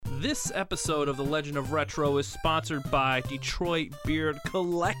This episode of The Legend of Retro is sponsored by Detroit Beard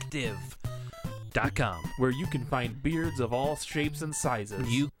Collective.com, where you can find beards of all shapes and sizes.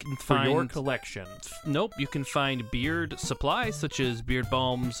 You can for find your collection. Nope, you can find beard supplies such as beard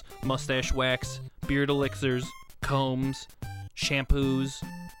balms, mustache wax, beard elixirs, combs, shampoos,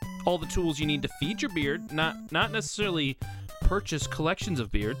 all the tools you need to feed your beard, not necessarily purchase collections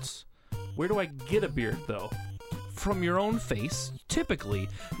of beards. Where do I get a beard, though? From your own face, typically.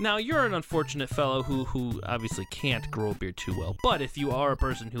 Now, you're an unfortunate fellow who obviously can't grow a beard too well, but if you are a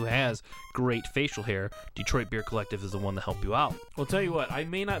person who has great facial hair, Detroit Beard Collective is the one to help you out. Well, tell you what, I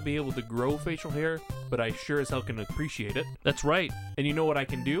may not be able to grow facial hair, but I sure as hell can appreciate it. That's right. And you know what I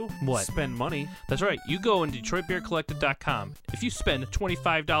can do? What? Spend money. That's right. You go on DetroitBeardCollective.com. If you spend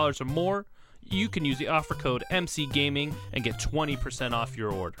 $25 or more, you can use the offer code MCGaming and get 20% off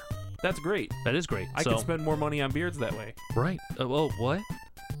your order. That's great. That is great. I can spend more money on beards that way. Right. Well, what?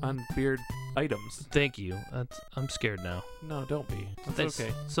 On beard items. Thank you. I'm scared now. No, don't be. That's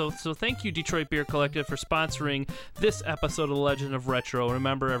okay. So thank you, Detroit Beard Collective, for sponsoring this episode of The Legend of Retro.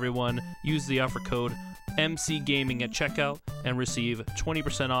 Remember, everyone, use the offer code MCGaming at checkout and receive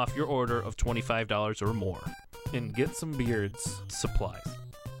 20% off your order of $25 or more. And get some beards. Supplies.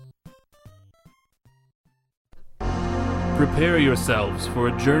 Prepare yourselves for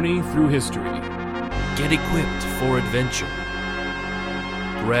a journey through history. Get equipped for adventure.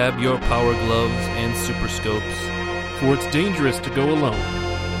 Grab your power gloves and super scopes, for it's dangerous to go alone.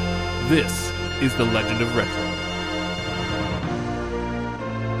 This is The Legend of Retro.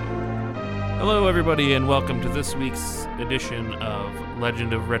 Hello, everybody, and welcome to this week's edition of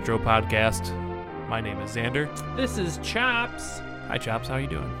Legend of Retro podcast. My name is Xander. This is Chops. Hi, Chops. How are you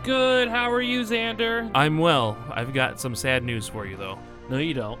doing? Good. How are you, Xander? I'm well. I've got some sad news for you, though. No,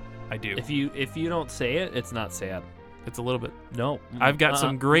 you don't. I do. If you don't say it, it's not sad. It's a little bit. No. I've got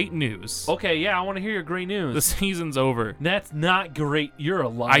some great news. Okay, yeah, I want to hear your great news. The season's over. That's not great. You're a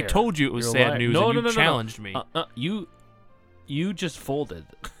liar. I told you it was sad news, and you challenged me. You just folded.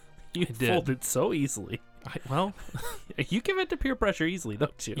 You folded so easily. Well, you give it to peer pressure easily,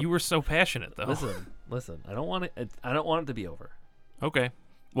 don't you? You were so passionate, though. Listen. I don't want it. I don't want it to be over. Okay.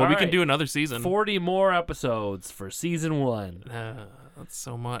 Well, we can do another season. 40 more episodes for season 1. That's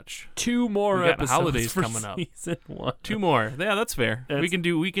so much. 2 more episodes holidays for coming up. Season 1. 2 more. Yeah, that's fair. We can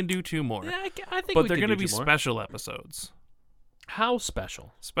do 2 more. Yeah, I think. But they're going to be special episodes. How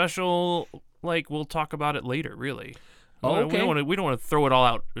special? Special, like we'll talk about it later. Really. Oh, okay. We don't want to throw it all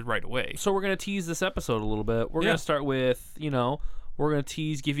out right away. So we're going to tease this episode a little bit. We're going to start with, we're going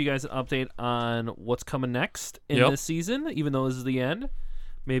to give you guys an update on what's coming next in this season, even though this is the end.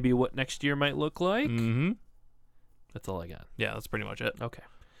 Maybe what next year might look like. Mm-hmm. That's all I got. Yeah, that's pretty much it. Okay.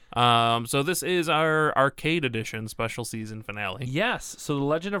 So this is our arcade edition special season finale. Yes. So the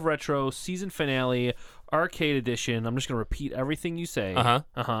Legend of Retro season finale, arcade edition. I'm just going to repeat everything you say.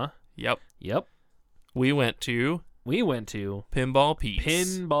 Uh-huh. Yep. We went to Pinball Pete.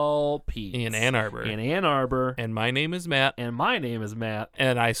 Pinball Pete. In Ann Arbor. And my name is Matt. And my name is Matt.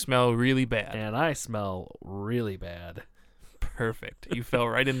 And I smell really bad. And I smell really bad. Perfect. You fell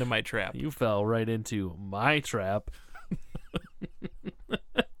right into my trap. You fell right into my trap.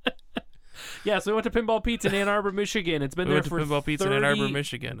 Yeah, so we went to Pinball Pete's in Ann Arbor, Michigan. It's been there for Pinball Pete's in Ann Arbor,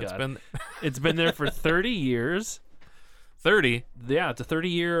 Michigan. It's been there for 30 years. 30? Yeah, it's a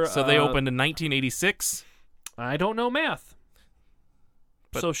 30-year. So they opened in 1986? I don't know math.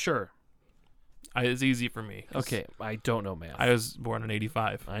 So sure. It's easy for me. Okay, I don't know math. I was born in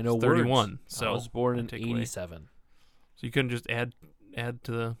 85. I know 31. Words. So I was born in 87. So you couldn't just add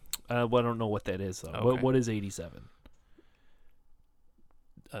to the... Well, I don't know what that is, though. Okay. What is 87?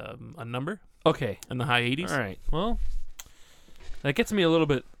 A number? Okay. In the high 80s? All right. Well, that gets me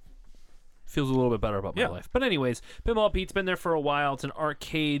feels a little bit better about my life. But anyways, Pinball Pete's been there for a while. It's an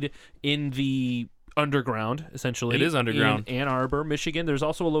arcade in the underground, essentially. It is underground. In Ann Arbor, Michigan. There's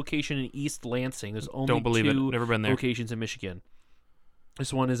also a location in East Lansing. There's only Don't believe 2 it. Never been there. locations in Michigan.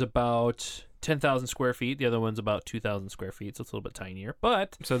 This one is about 10,000 square feet. The other one's about 2,000 square feet, so it's a little bit tinier.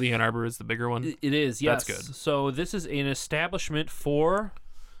 But so the Ann Arbor is the bigger one? It is, yes. That's good. So this is an establishment for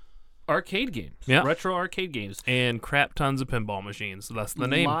arcade games. Yeah. Retro arcade games. And crap tons of pinball machines. So that's the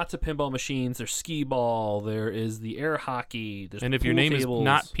name. Lots of pinball machines. There's skee ball. There is the air hockey. There's and if pool your name tables. is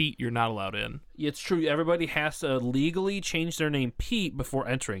not Pete, you're not allowed in. It's true. Everybody has to legally change their name Pete before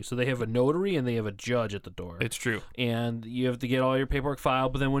entering. So they have a notary and they have a judge at the door. It's true. And you have to get all your paperwork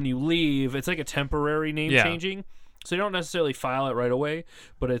filed. But then when you leave, it's like a temporary name changing. So you don't necessarily file it right away,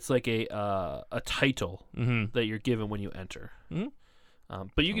 but it's like a title that you're given when you enter. Mm-hmm.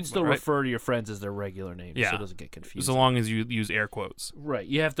 But you can still right. refer to your friends as their regular names, Yeah. so it doesn't get confused. So long as you use air quotes. Right.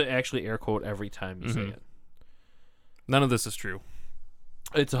 You have to actually air quote every time you say it. None of this is true.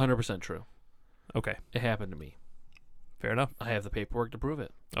 It's 100% true. Okay. It happened to me. Fair enough. I have the paperwork to prove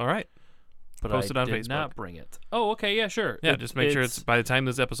it. All right. But Post it I on did Facebook. not bring it. Oh, okay. Yeah, sure. Yeah, just make sure it's by the time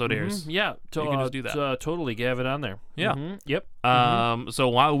this episode airs. Yeah. You can just do that. Totally have it on there. Yeah. Yep. So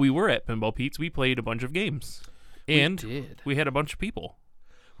while we were at Pinball Pete's, we played a bunch of games. And we had a bunch of people.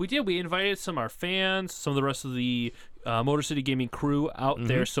 We did. We invited some of our fans, some of the rest of the Motor City Gaming crew out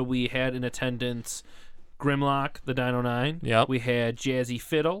there. So we had in attendance Grimlock, the Dino 9. Yep. We had Jazzy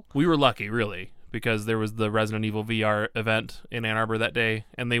Fiddle. We were lucky, really, because there was the Resident Evil VR event in Ann Arbor that day,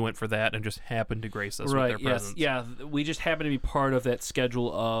 and they went for that and just happened to grace us with their presence. Yeah. We just happened to be part of that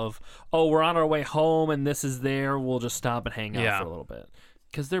schedule of, we're on our way home and this is there. We'll just stop and hang out for a little bit.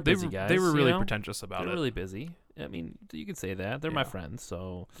 Because they're busy guys. They were really pretentious about it. They're really busy. I mean, you can say that. They're my friends,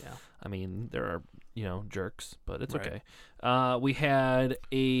 so I mean, there are, jerks, but it's okay. We had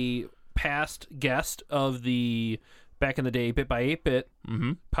a past guest of the back in the day Bit by 8-Bit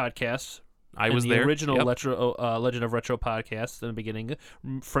podcast. I was the there. Original Legend of Retro podcast in the beginning.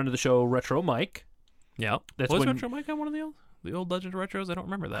 Friend of the show, Retro Mike. Yeah. Was Retro Mike on one of the old Legend of Retros? I don't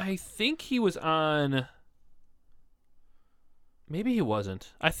remember that. I think he was on. Maybe he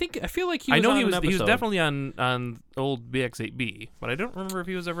wasn't. I feel like he was. I know on he was. an He was episode. definitely on old BX8B, but I don't remember if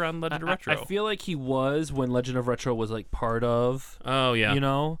he was ever on Legend of Retro. I feel like he was when Legend of Retro was like part of. Oh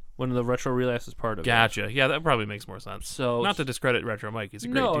yeah. When the Retro Relapse was part of. Gotcha. It. Yeah, that probably makes more sense. So not to discredit Retro Mike, he's a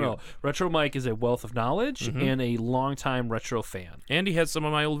great dude. No. Retro Mike is a wealth of knowledge and a longtime retro fan. And he has some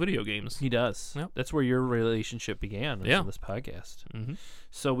of my old video games. He does. Yep. That's where your relationship began. Was on this podcast. Mm-hmm.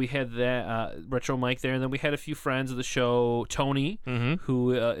 So we had that Retro Mike there, and then we had a few friends of the show. Tony,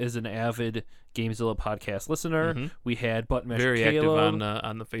 who is an avid Gamezilla podcast listener. We had Button Masher Very Caleb. active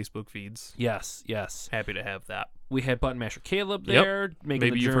on the Facebook feeds. Yes. Happy to have that. We had Button Masher Caleb there. Making Maybe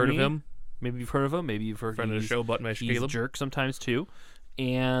the you've journey. heard of him. Maybe you've heard of him. Maybe you've heard friend of the show, Button Masher Caleb. He's a jerk sometimes too.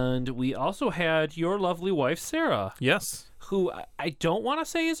 And we also had your lovely wife Sarah. Yes. Who I don't want to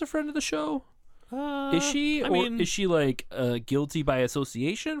say is a friend of the show. Is she? Is she like a guilty by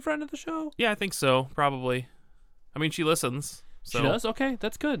association friend of the show? Yeah, I think so. Probably. I mean, she listens. So. She does? Okay,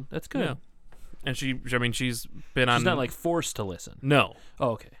 that's good. That's good. Yeah. And she's been on. She's not like forced to listen. No.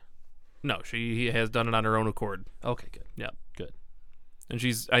 Oh, okay. No, she has done it on her own accord. Okay, good. Yeah. Good. And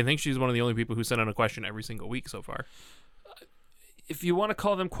I think she's one of the only people who sent in a question every single week so far. If you want to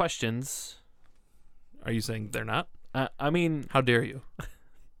call them questions. Are you saying they're not? I mean. How dare you?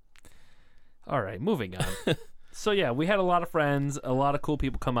 All right, moving on. So, yeah, we had a lot of friends, a lot of cool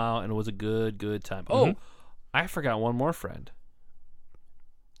people come out, and it was a good time. Oh, I forgot one more friend.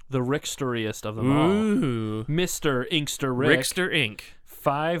 The Ricksteriest of them all. Mr. Inkster Rick. Rickster Inc.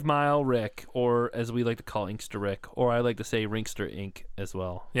 5 Mile Rick, or as we like to call Inkster Rick, or I like to say Rinkster Inc. as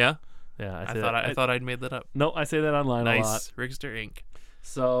well. Yeah? Yeah, I thought I'd made that up. No, I say that online a lot. Nice. Rickster Inc.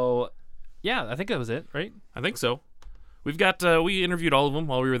 So, yeah, I think that was it, right? I think so. We've got, we interviewed all of them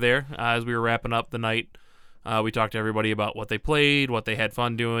while we were there. As we were wrapping up the night, we talked to everybody about what they played, what they had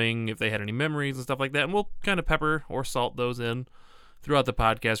fun doing, if they had any memories and stuff like that. And we'll kind of pepper or salt those in throughout the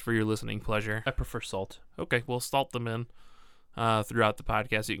podcast for your listening pleasure. I prefer salt. Okay, we'll salt them in throughout the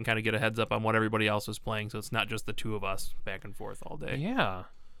podcast so you can kind of get a heads up on what everybody else is playing, so it's not just the two of us back and forth all day. Yeah.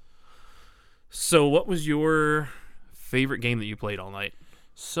 So what was your favorite game that you played all night?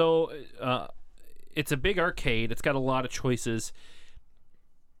 So, it's a big arcade. It's got a lot of choices.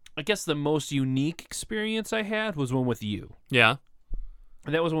 I guess the most unique experience I had was one with you. Yeah.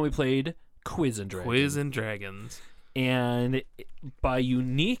 And that was when we played Quiz and Dragons. Quiz and Dragons. And by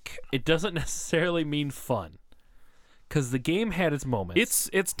unique, it doesn't necessarily mean fun. Because the game had its moments.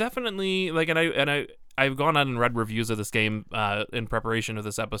 It's definitely like, and I've gone on and read reviews of this game in preparation of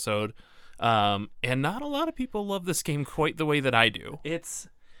this episode, and not a lot of people love this game quite the way that I do. It's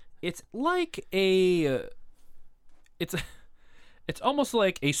like it's almost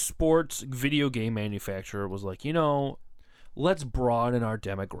like a sports video game manufacturer was like, let's broaden our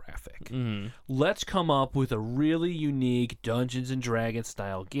demographic. Let's come up with a really unique Dungeons and Dragons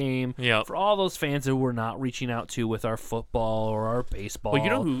style game for all those fans that we're not reaching out to with our football or our baseball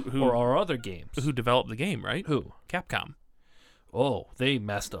who or our other games. Who developed the game, right? Who? Capcom. Oh, they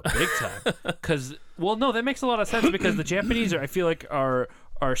messed up big time. No, that makes a lot of sense because the Japanese I feel like are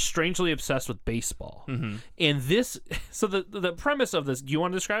are strangely obsessed with baseball. Mm-hmm. And this, so the premise of this, do you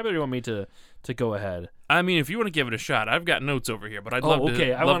want to describe it or do you want me to go ahead? I mean, if you want to give it a shot, I've got notes over here, but I'd love to.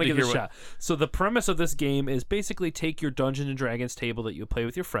 Okay, I want to give it a what... shot. So the premise of this game is basically take your Dungeons and Dragons table that you play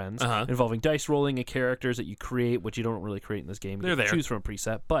with your friends, involving dice rolling and characters that you create, which you don't really create in this game. You choose from a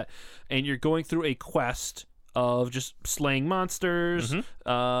preset, and you're going through a quest of just slaying monsters,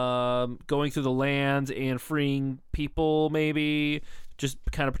 going through the lands and freeing people, maybe just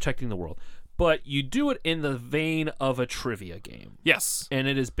kind of protecting the world. But you do it in the vein of a trivia game. Yes. And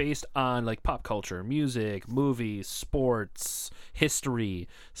it is based on like pop culture, music, movies, sports, history,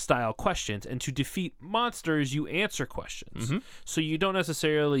 style questions. And to defeat monsters, you answer questions. So you don't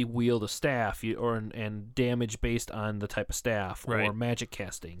necessarily wield a staff and damage based on the type of staff or magic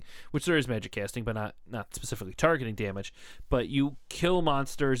casting, which there is magic casting, but not specifically targeting damage. But you kill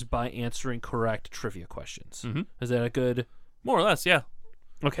monsters by answering correct trivia questions. Is that a good... More or less, yeah.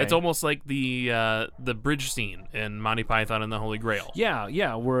 Okay. It's almost like the bridge scene in Monty Python and the Holy Grail.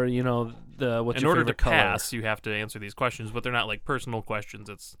 Yeah, where, what's in your order to favorite color? pass, you have to answer these questions, but they're not like personal questions.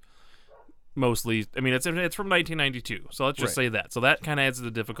 It's mostly, I mean, it's from 1992, so let's just say that. So that kind of adds to the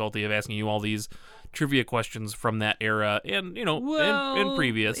difficulty of asking you all these trivia questions from that era and, and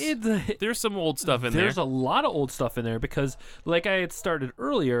previous. There's some old stuff in there. There's a lot of old stuff in there because, like I had started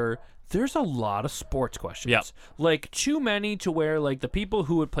earlier, there's a lot of sports questions. Yep. Like, too many to where, like, the people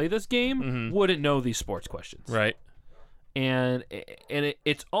who would play this game wouldn't know these sports questions. Right. And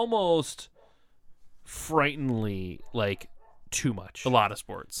it's almost frighteningly, like, too much. A lot of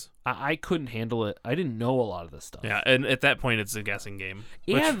sports. I couldn't handle it. I didn't know a lot of this stuff. Yeah, and at that point, it's a guessing game.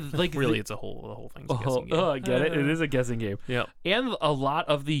 And like really, it's the whole thing's a guessing game. I get it. It is a guessing game. Yeah, and a lot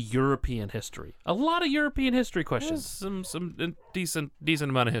of the European history. A lot of European history questions. Some decent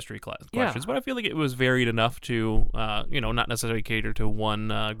amount of history questions, but I feel like it was varied enough to not necessarily cater to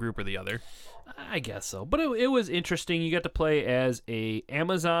one group or the other. I guess so, but it was interesting. You got to play as a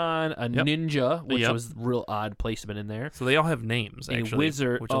Amazon, a ninja, which was real odd placement in there. So they all have names, actually, a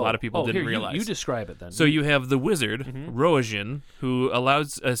wizard, which a lot of people didn't realize. You describe it then. So you have the wizard, Roajin, who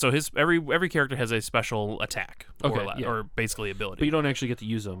allows. So his every character has a special attack, or basically ability. But you don't actually get to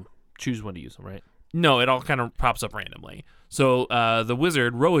use them. Choose when to use them, right? No, it all kind of pops up randomly. So the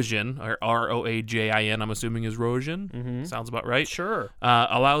wizard, Roajin, or Roajin, I'm assuming is Roajin. Sounds about right. Sure.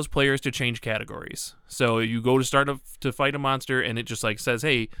 Allows players to change categories. So you go to start to fight a monster, and it just like says,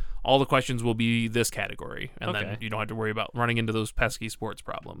 hey, all the questions will be this category. And then you don't have to worry about running into those pesky sports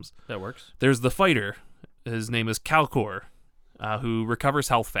problems. That works. There's the fighter. His name is Calcor, who recovers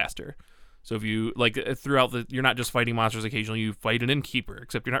health faster. So if you, you're not just fighting monsters occasionally, you fight an innkeeper,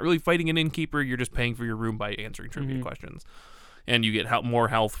 except you're not really fighting an innkeeper, you're just paying for your room by answering trivia questions. And you get more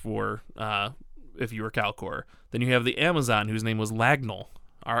health for, if you were Calcor. Then you have the Amazon, whose name was Lagnel,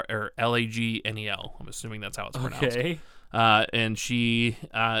 or Lagnel. I'm assuming that's how it's pronounced. Okay. And she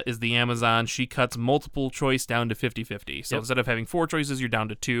is the Amazon. She cuts multiple choice down to 50-50. So instead of having 4 choices, you're down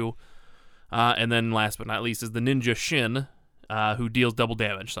to 2. And then last but not least is the Ninja Shin, who deals double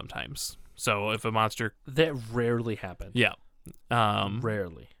damage sometimes. So if a monster... That rarely happens. Yeah.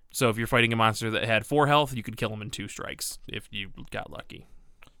 Rarely. So if you're fighting a monster that had 4 health, you could kill him in 2 strikes if you got lucky.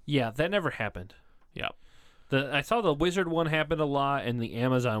 Yeah, that never happened. Yeah. I saw the wizard one happen a lot, and the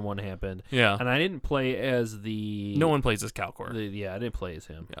Amazon one happened. Yeah. And I didn't play as the... No one plays as Calcor. I didn't play as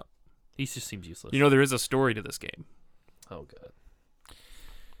him. Yeah. He just seems useless. There is a story to this game. Oh, God.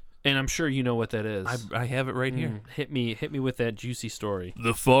 And I'm sure you know what that is. I have it right here. Hit me with that juicy story.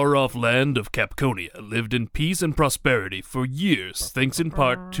 The far-off land of Capconia lived in peace and prosperity for years, thanks in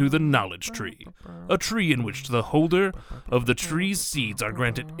part to the Knowledge Tree, a tree in which the holder of the tree's seeds are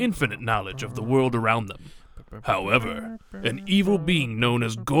granted infinite knowledge of the world around them. However, an evil being known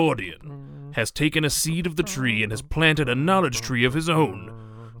as Gordian has taken a seed of the tree and has planted a knowledge tree of his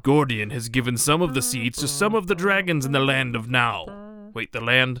own. Gordian has given some of the seeds to some of the dragons in the land of now. The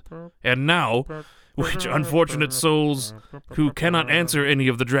land, and now, which unfortunate souls who cannot answer any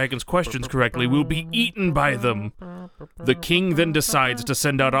of the dragon's questions correctly will be eaten by them. The king then decides to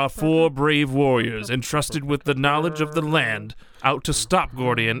send out our 4 brave warriors entrusted with the knowledge of the land out to stop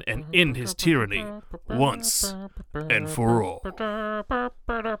Gordian and end his tyranny once and for all.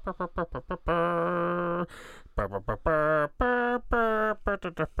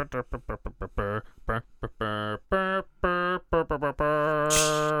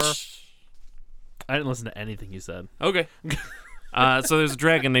 I didn't listen to anything you said. Okay. So there's a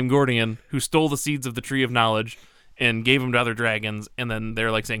dragon named Gordian who stole the seeds of the Tree of Knowledge and gave them to other dragons, and then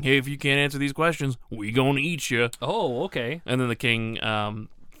they're like saying, hey, if you can't answer these questions, we gonna eat you. Oh, okay. And then the king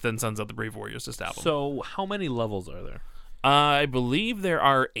then sends out the brave warriors to stop them. So how many levels are there? I believe there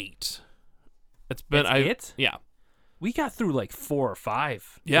are 8. It's been That's it? Yeah. We got through like 4 or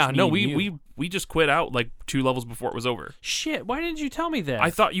 5. Yeah, Just no, me and you. we just quit out like 2 levels before it was over. Shit, why didn't you tell me that? I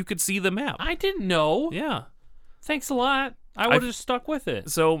thought you could see the map. I didn't know. Yeah. Thanks a lot. I would have just stuck with it.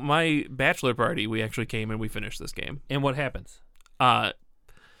 So my bachelor party, we actually came and we finished this game. And what happens?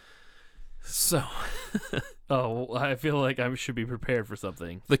 So Oh, I feel like I should be prepared for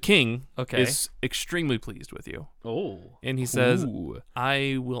something. the king Okay. is extremely pleased with you. Oh. And he says, Ooh.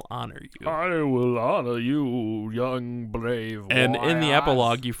 I will honor you. I will honor you, young brave And in the warriors.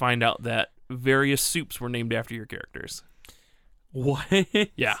 epilogue, you find out that various soups were named after your characters. What?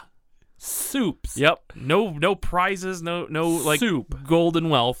 Yeah. Soups. Yep. No prizes, no like Soup. golden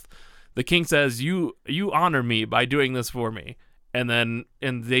wealth. The king says, you honor me by doing this for me. And then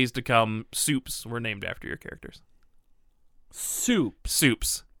in the days to come, soups were named after your characters. Soup.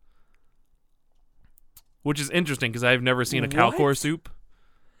 Soups. Which is interesting because I've never seen a cow What? core soup.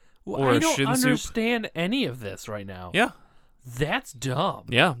 Well, Or I a don't shin soup. understand any of this right now. Yeah. That's dumb.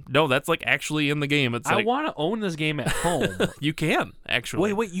 Yeah. No, that's like actually in the game. It's I like want to own this game at home. you can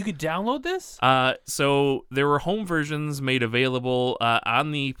actually. Wait, you could download this? So there were home versions made available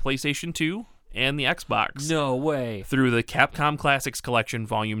on the PlayStation 2 and the Xbox. No way. Through the Capcom Classics Collection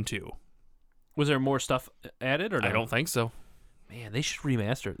Volume 2. Was there more stuff added or no? I don't think so. Man, they should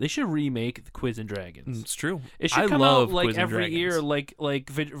remaster. They should remake the Quiz and Dragons. It's true. It should I come love out like Quiz and every Dragons. year,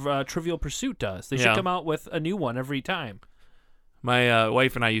 like Trivial Pursuit does. They Yeah. should come out with a new one every time. My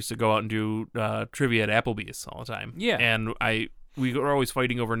wife and I used to go out and do trivia at Applebee's all the time. Yeah. And we were always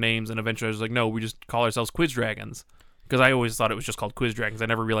fighting over names, and eventually I was like, no, we just call ourselves Quiz Dragons. Because I always thought it was just called Quiz Dragons. I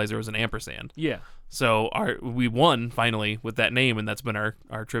never realized there was an ampersand. Yeah. So we won, finally, with that name, and that's been our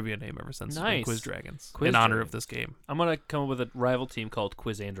trivia name ever since. Nice. Quiz Dragons. Quiz in honor Dragons. of this game. I'm going to come up with a rival team called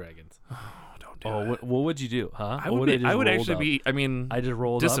Quiz and Dragons. Oh, don't do Oh, it. what would you do, huh? I What would, if I I would just actually rolled up? be, I mean, I just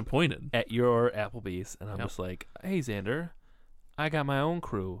rolled up disappointed. at your Applebee's, and I'm Yep. just like, hey, Xander, I got my own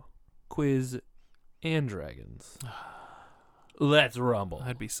crew, Quiz and Dragons. Let's rumble.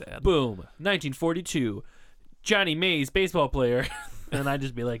 I'd be sad. Boom. 1942. Johnny Mays, baseball player. And I'd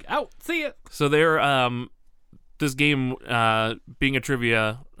just be like, out, see ya. So this game being a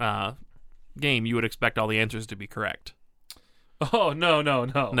trivia game, you would expect all the answers to be correct. Oh, no.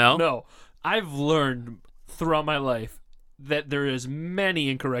 No? I've learned throughout my life that there is many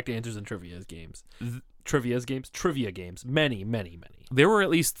incorrect answers in trivia games. Trivia games. Many. There were at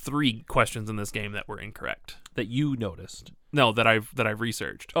least 3 questions in this game that were incorrect. That you noticed. No, that I've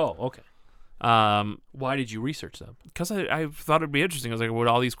researched. Oh, okay. Why did you research them? Because I thought it'd be interesting. I was like, would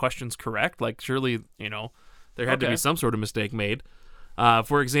all these questions correct? Like, surely, there had to Okay. be some sort of mistake made.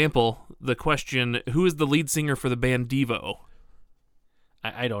 For example, the question, who is the lead singer for the band Devo?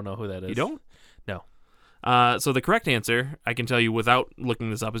 I don't know who that is. You don't? No. So the correct answer, I can tell you without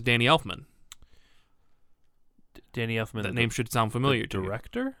looking this up, is Danny Elfman. Danny Elfman. That name should sound familiar to you.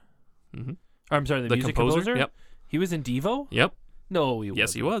 Director? Mm-hmm. I'm sorry, the music composer? Yep. He was in Devo? Yep. No, he wasn't.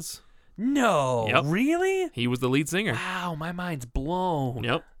 Yes, he was. No. Yep. Really? He was the lead singer. Wow, my mind's blown.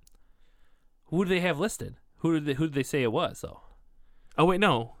 Yep. Who do they have listed? Who did they say it was, though? Oh, wait,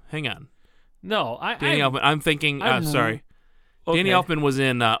 no. Hang on. No, Danny Elfman. I'm thinking, sorry. Okay. Danny Elfman was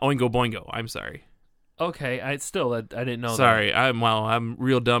in Oingo Boingo. I'm sorry. Okay, I didn't know Sorry, I'm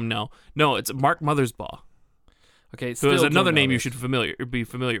real dumb now. No, it's Mark Mothersbaugh. that. Okay, So there's still another don't name know you this. should be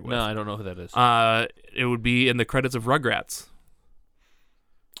familiar with. No, I don't know who that is. It would be in the credits of Rugrats.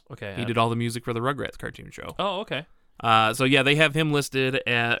 Okay. He did all the music for the Rugrats cartoon show. Oh, okay. So yeah, they have him listed,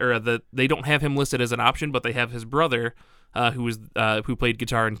 they don't have him listed as an option, but they have his brother, who played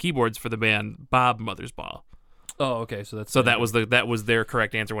guitar and keyboards for the band, Bob Mothersbaugh. Oh, okay. So that's that was their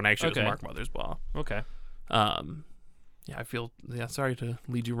correct answer when actually Okay. it was Mark Mothersbaugh. Okay. Yeah, sorry to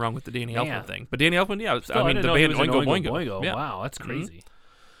lead you wrong with the Danny Man. Elfman thing, but Danny Elfman, yeah, Still, I the didn't know he band was in Oingo Boingo. Boingo. Yeah. Wow, that's crazy.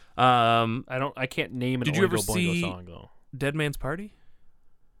 Mm-hmm. I can't name an Did Oingo you ever Boingo see song though. Dead Man's Party?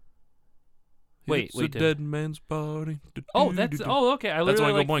 Wait, It's a dead man's party. Oh, okay. I That's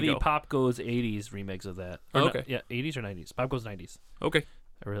literally Oingo like the Boingo. Pop Goes 80s remix of that. Oh, Or okay. yeah, 80s or 90s. Pop Goes 90s. Okay.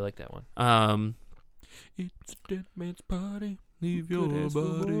 I really like that one. It's a dead man's party. Leave Could your ask for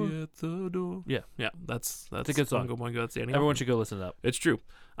body more. at the door. Yeah. Yeah, that's a good song. Oingo Boingo. That's Danny Everyone Elfman. should go listen to that. It's true.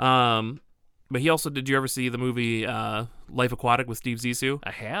 But he also, did you ever see the movie Life Aquatic with Steve Zissou?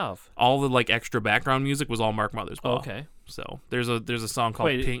 I have. All the like extra background music was all Mark Mothersbaugh. Oh, okay. So there's a song called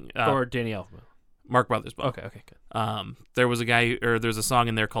Wait, Pink. or Danny Elfman. Mark Brothers book. Okay, good. There's a song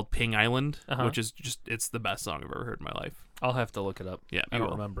in there called Ping Island, Uh-huh. which is it's the best song I've ever heard in my life. I'll have to look it up. Yeah, I don't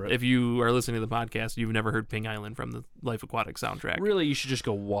remember it. If you are listening to the podcast, you've never heard Ping Island from the Life Aquatic soundtrack. Really, you should just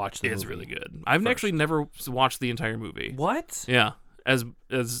go watch the movie. It's really good. I've first. actually never watched the entire movie. What? Yeah, as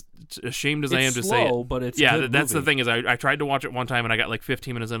ashamed as I am It's to slow, say it. but it's Yeah, good that's movie. the thing is I tried to watch it one time and I got like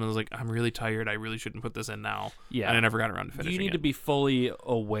 15 minutes in and I was like, I'm really tired. I really shouldn't put this in now. Yeah. And I never got around to finishing You need it. to be fully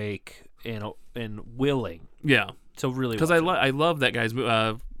awake and willing. Yeah. So really, Because I love that guy's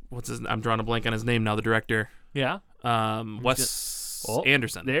what's his? I'm drawing a blank on his name now. The director, yeah. Wes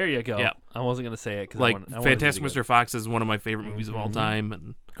Anderson. There you go. Yeah. I wasn't gonna say it because Like Fantastic Mr. Fox is one of my favorite movies of all Mhm. time,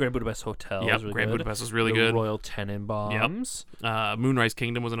 and Grand Budapest Hotel. yeah, is really Grand good. Budapest is really the good. Royal Tenenbaums. Moonrise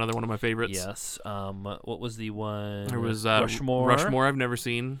Kingdom was another one of my favorites. Yes. What was the one? There was Rushmore. Rushmore I've never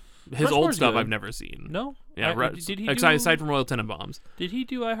seen. His old Rushmore's stuff good. I've never seen. No. Yeah, did he aside from Royal Tenenbaums. Did he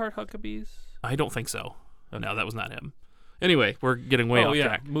do I Heart Huckabees? I don't think so. Okay. No, that was not him. Anyway, we're getting way off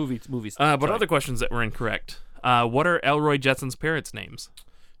track. Movies. But Sorry. other questions that were incorrect. What are Elroy Jetson's parents' names?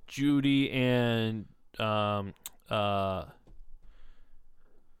 Judy and I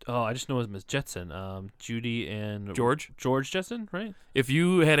just know him as Jetson. Judy and George Jetson, right? If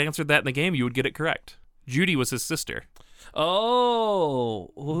you had answered that in the game, you would get it correct. Judy was his sister.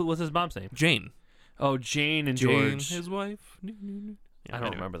 Oh, what's his mom's name? Jane. Oh, Jane and Jane, George. his wife. Yeah, I don't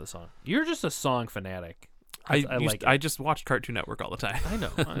anyway. remember the song. You're just a song fanatic. I like it. I just watched Cartoon Network all the time. I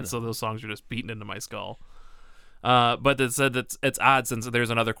know. So those songs are just beaten into my skull. But it said that it's odd since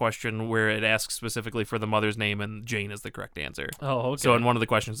there's another question where it asks specifically for the mother's name and Jane is the correct answer. Oh, okay. So in one of the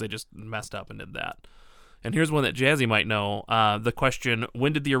questions they just messed up and did that. And here's one that Jazzy might know. The question: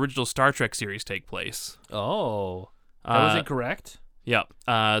 when did the original Star Trek series take place? Oh, that was incorrect. Yep.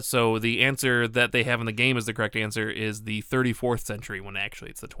 So the answer that they have in the game as the correct answer is the 34th century, when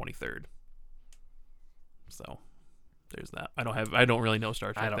actually it's the 23rd. So there's that. I don't really know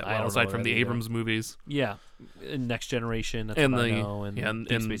Star Trek that well, aside from the Abrams movies. Yeah, Next Generation. That's and what the I know. And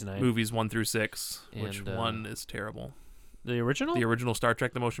Deep Space Nine. movies 1 through 6, which And, one is terrible. The original. The original Star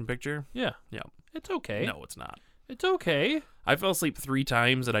Trek: The Motion Picture. Yeah. Yeah. It's okay. No, it's not. It's okay. I fell asleep 3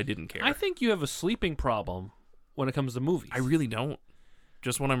 times and I didn't care. I think you have a sleeping problem when it comes to movies. I really don't.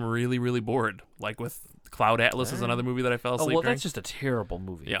 Just when I'm really, really bored, like with Cloud Atlas is another movie that I fell asleep during. That's just a terrible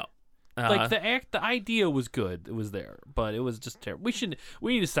movie. Yeah. Like the idea was good. It was there, but it was just terrible.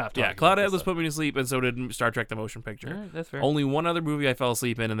 We need to stop talking. Yeah, Cloud about Atlas this put me to sleep, and so did Star Trek: The Motion Picture. All right, that's fair. Only one other movie I fell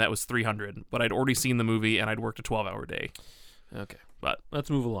asleep in, and that was 300. But I'd already seen the movie, and I'd worked a 12-hour day. Okay, But let's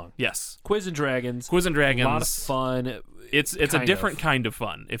move along. yes, Quiz and Dragons. Quiz and Dragons. A lot of fun. It's a different kind of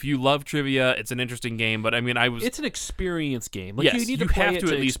fun. If you love trivia, it's an interesting game. But I mean, It's an experience game. Like, yes, you need to have play to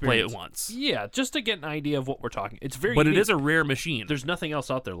it at least play it experience. once. Yeah, just to get an idea of what we're talking. It's very. But unique. it is a rare machine. There's nothing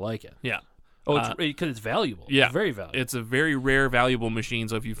else out there like it. Yeah. Oh, because it's valuable. Yeah, It's very valuable. It's a very rare, valuable machine.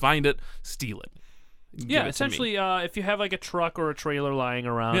 So if you find it, steal it. Give it Yeah, to essentially, if you have like a truck or a trailer lying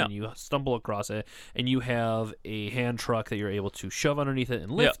around and you stumble across it, and you have a hand truck that you're able to shove underneath it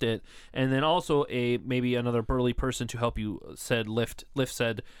and lift it, and then also maybe another burly person to help you lift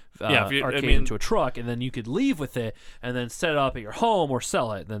said arcade into a truck, and then you could leave with it and then set it up at your home or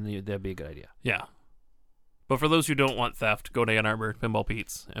sell it, then that'd be a good idea. Yeah. But for those who don't want theft, go to Ann Arbor, Pinball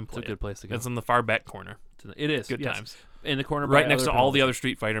Pete's, and play It's a good place to go. It's in the far back corner. It is. Good yes. times. In the corner, Right by next other to all pinball the other machines.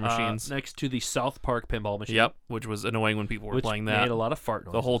 Street Fighter machines. Next to the South Park pinball machine. Yep, which was annoying when people were Which playing that. made a lot of fart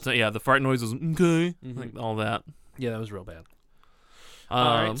noises. The whole thing, the fart noise was okay, like all that. Yeah, that was real bad.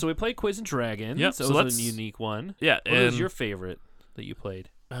 All right, so we played Quiz and Dragons. Yep, So so it was a let's- unique one. Yeah, What was and- your favorite that you played?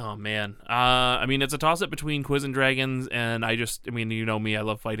 Oh man, I mean it's a toss up between Quiz and Dragons, and you know me, I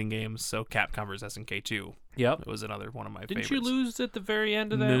love fighting games, so Capcom vs SNK 2. Yep. It was another one of my Didn't favorites. you lose at the very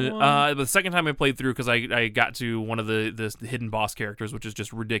end of that one? The second time I played through, because I got to one of the hidden boss characters, which is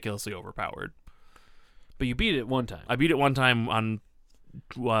just ridiculously overpowered. But you beat it one time. I beat it one time on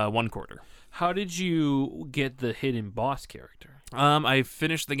 1/4. How did you get the hidden boss character? I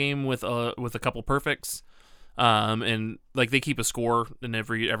finished the game with a couple perfects. And like they keep a score in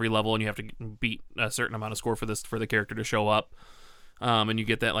every level, and you have to beat a certain amount of score for the character to show up. And you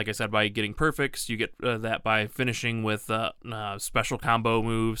get that, like I said, by getting perfects. You get that by finishing with special combo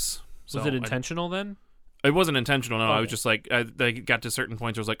moves. So Was it intentional then? It wasn't intentional. No, Okay. I was just like I got to certain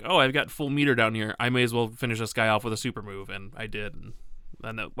points. Where I was like, oh, I've got full meter down here. I may as well finish this guy off with a super move, and I did.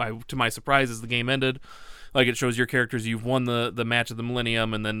 And to my surprise, as the game ended, like it shows your characters, you've won the match of the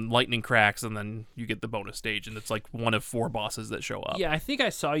Millennium, and then lightning cracks, and then you get the bonus stage, and it's like one of 4 bosses that show up. Yeah, I think I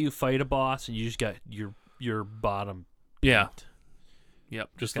saw you fight a boss, and you just got your bottom. Yeah. Yep,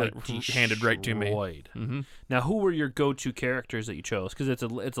 just got handed right to me. Mm-hmm. Now, who were your go-to characters that you chose? Because it's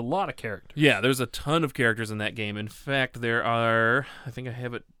a lot of characters. Yeah, there's a ton of characters in that game. In fact, there are, I think I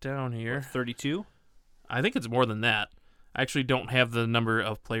have it down here. 32? I think it's more than that. I actually don't have the number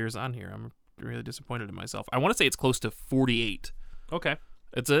of players on here. I'm really disappointed in myself. I want to say it's close to 48. Okay.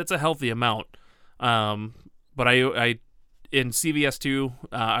 It's a healthy amount. But I in CVS2,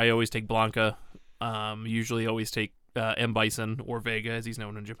 I always take Blanca. Usually always take M. Bison, or Vega as he's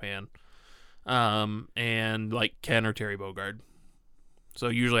known in Japan. And like Ken or Terry Bogard. So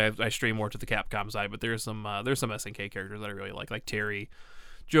usually I stray more to the Capcom side, but there's some SNK characters that I really like Terry,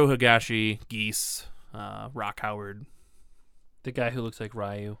 Joe Higashi, Geese, Rock Howard. The guy who looks like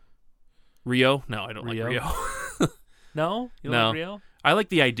Ryu. Rio? No, I don't like Rio. No? You don't like Rio? I like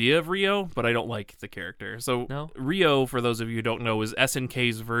the idea of Rio, but I don't like the character. So Rio, for those of you who don't know, is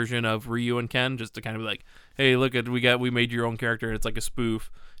SNK's version of Ryu and Ken, just to kind of be like, hey, look at we made your own character, and it's like a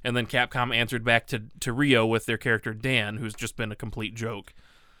spoof. And then Capcom answered back to Rio with their character Dan, who's just been a complete joke.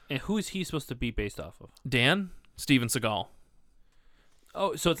 And who is he supposed to be based off of? Dan? Steven Seagal.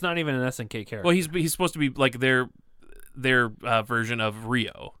 Oh, so it's not even an SNK character. Well, he's supposed to be like their version of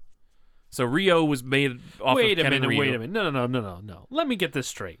Rio. So Rio was made off of Ken and Ryu. Wait a minute. No. Let me get this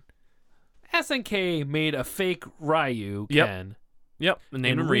straight. SNK made a fake Ryu Ken. Yep.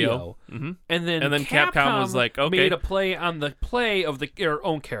 Named him Rio. Mm-hmm. And then Capcom was like, okay. Made a play on the play of their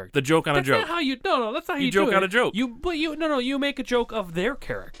own character. The joke on a joke. That's not how you. No, that's not how you joke do it. on a joke. You make a joke of their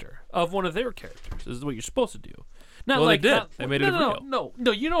character, of one of their characters. This is what you're supposed to do. Not well, like they did. They made it Rio.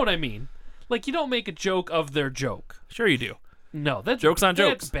 No. You know what I mean. Like, you don't make a joke of their joke. Sure you do. No, that's jokes on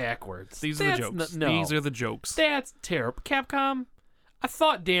jokes. That's backwards. These are the jokes. These are the jokes. That's terrible. Capcom, I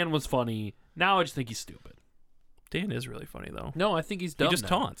thought Dan was funny. Now I just think he's stupid. Dan is really funny, though. No, I think he's dumb. He just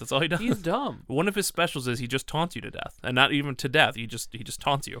taunts. That's all he does. He's dumb. One of his specials is he just taunts you to death, and not even to death. He just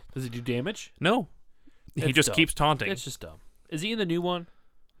taunts you. Does he do damage? No, he just keeps taunting. It's just dumb. Is he in the new one?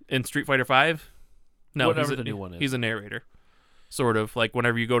 In Street Fighter V? No, whatever the new one is. He's a narrator. Sort of like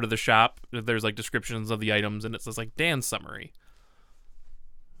whenever you go to the shop, there's like descriptions of the items, and it says like Dan's summary.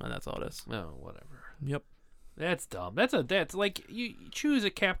 And that's all it is. Oh, whatever. Yep. That's dumb. That's like you choose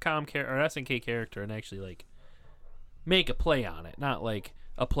a Capcom or SNK character and actually like make a play on it, not like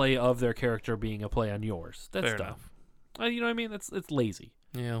a play of their character being a play on yours. That's Fair dumb. Enough. You know what I mean? It's lazy.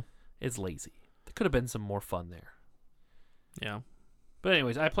 Yeah. It's lazy. There could have been some more fun there. Yeah. But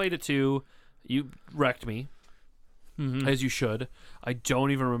anyways, I played it too. You wrecked me. Mm-hmm. As you should. I don't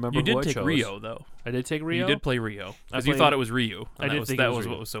even remember who I chose. You did take Rio, though. I did take Rio? You did play Rio. Because you thought it was Ryu. That was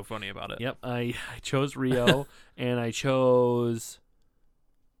what was so funny about it. Yep. I chose Rio, and I chose...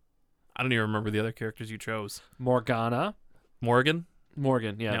 I don't even remember the other characters you chose. Morgan,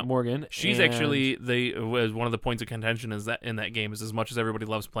 yeah, no. Morgan. She's actually... was one of the points of contention is that in that game is as much as everybody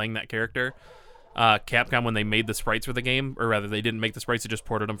loves playing that character... Capcom, when they made the sprites for the game, or rather they didn't make the sprites, they just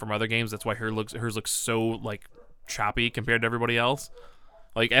ported them from other games. That's why hers looks so like choppy compared to everybody else.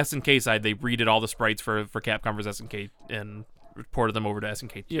 Like SNK side, they redid all the sprites for Capcom vs SNK and ported them over to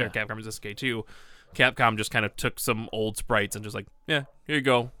SNK, or Capcom vs SNK 2. Capcom just kind of took some old sprites and just like, yeah, here you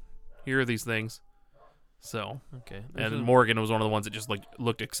go, here are these things. So okay, and Morgan was one of the ones that just like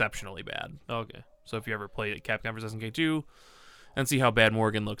looked exceptionally bad. Okay, so if you ever play Capcom vs SNK 2 and see how bad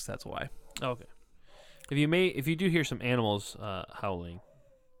Morgan looks, that's why. Okay. If you do hear some animals howling.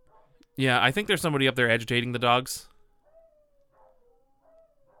 Yeah, I think there's somebody up there agitating the dogs.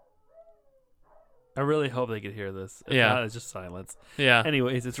 I really hope they could hear this. If not, it's just silence. Yeah.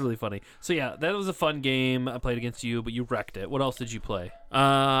 Anyways, it's really funny. So yeah, that was a fun game. I played against you, but you wrecked it. What else did you play?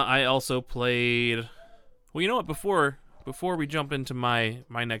 I also played... Well, you know what? Before we jump into my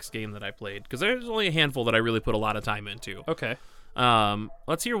next game that I played, because there's only a handful that I really put a lot of time into. Okay.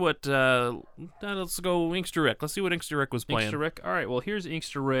 Let's hear what let's go Inkster Rick. Let's see what Inkster Rick was playing. Inkster Rick. All right, well, here's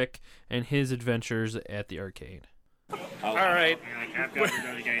Inkster Rick and his adventures at the arcade. All right.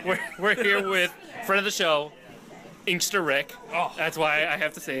 We're here with friend of the show, Inkster Rick. Oh, that's why I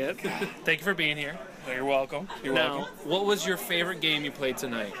have to say it. Thank you for being here. You're welcome. You're welcome. What was your favorite game you played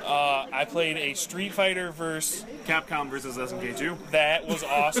tonight? I played a Street Fighter versus Capcom versus SNK 2. That was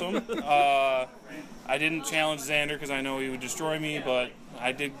awesome. I didn't challenge Xander because I know he would destroy me, but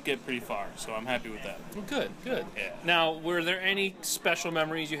I did get pretty far, so I'm happy with that. Well, good. Yeah. Now, were there any special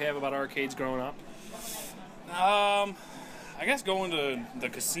memories you have about arcades growing up? I guess going to the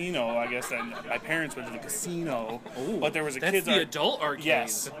casino. I guess that my parents went to the casino, but there was That's kids. The adult arcade.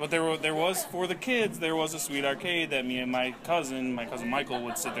 Yes, but there was for the kids. There was a sweet arcade that me and my cousin Michael,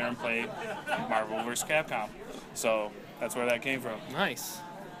 would sit there and play Marvel vs. Capcom. So that's where that came from. Nice.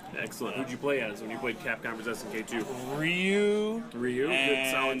 Excellent. Who'd you play as when you played Capcom vs. SNK2? Ryu.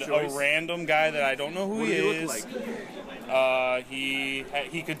 Good, solid And choice. a random guy that I don't know who What he did he is. look like?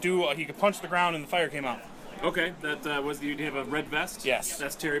 He could punch the ground and the fire came out. Okay, that was. You have a red vest? Yes.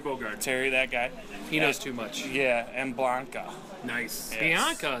 That's Terry Bogard. Terry, that guy. He knows too much. Yeah, and Blanca. Nice.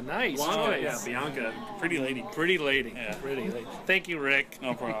 Bianca, nice choice. Yeah, Bianca. Pretty lady. Pretty lady. Yeah. Pretty lady. Thank you, Rick.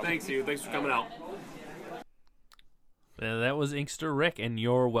 No problem. Thanks, you. Thanks for coming out. That was Inkster Rick and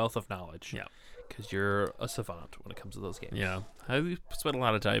your wealth of knowledge. Yeah. Because you're a savant when it comes to those games. Yeah, I spent a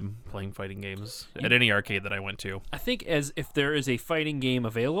lot of time playing fighting games at any arcade that I went to. I think as if there is a fighting game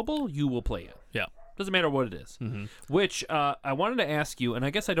available, you will play it. Yeah. Doesn't matter what it is. Mm-hmm. Which I wanted to ask you, and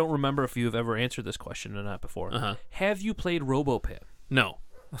I guess I don't remember if you've ever answered this question or not before. Uh-huh. Have you played RoboPit? No.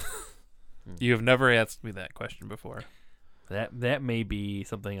 You have never asked me that question before. That may be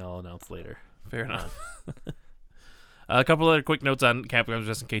something I'll announce later. Fair enough. A couple other quick notes on Capcom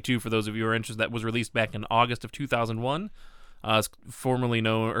vs. SNK2 for those of you who are interested. That was released back in August of 2001. It's formerly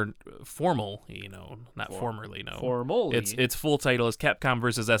known, or formally known, not formerly known. Formally. Its full title is Capcom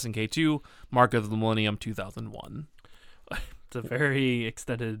vs. SNK2, Mark of the Millennium 2001. It's a very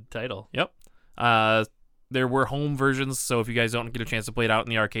extended title. Yep. There were home versions, so if you guys don't get a chance to play it out in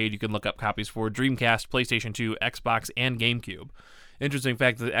the arcade, you can look up copies for Dreamcast, PlayStation 2, Xbox, and GameCube. Interesting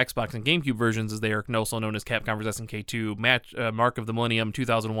fact that the Xbox and GameCube versions, as they are also known as Capcom vs. SNK2, Mark of the Millennium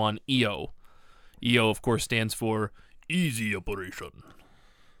 2001 EO. EO, of course, stands for Easy Operation.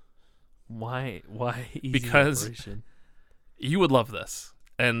 Why easy Because operation? You would love this,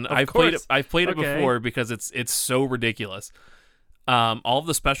 and Of I've played it. course. I've played it Okay. before because it's so ridiculous. All of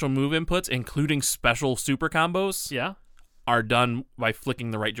the special move inputs, including special super combos, Yeah. are done by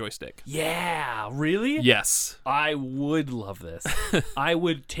flicking the right joystick. Yeah, really? Yes. I would love this. I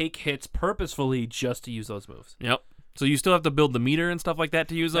would take hits purposefully just to use those moves. Yep. So you still have to build the meter and stuff like that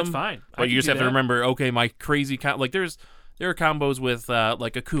to use them. That's fine. I But you can just do have to that. remember, okay, my crazy there are combos with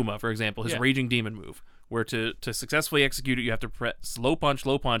like Akuma, for example, his Yeah. Raging Demon move, where to successfully execute it, you have to press low punch,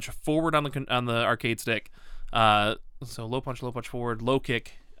 forward on the arcade stick. So low punch, forward, low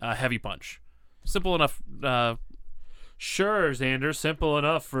kick, heavy punch. Simple enough. Sure, Xander. Simple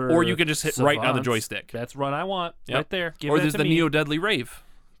enough for. Or you can just hit right on the savants. joystick. That's what I want. Yep. Right there. Give Or that there's to the me. Neo Deadly Rave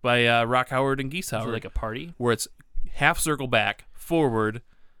by Rock Howard and Geese Is it Howard, like a party? where it's half circle back, forward.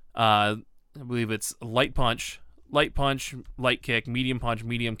 I believe it's light punch, light kick, medium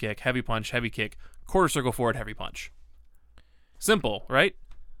kick, heavy kick, quarter circle forward, heavy punch. Simple, right?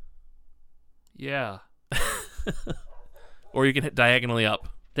 Yeah. Or you can hit diagonally up.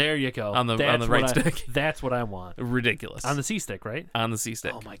 There you go. On the That's right what stick. That's what I want. Ridiculous. On the C stick, right? On the C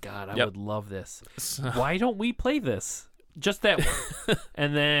stick. Oh my god, I Yep. would love this. Why don't we play this? Just that one.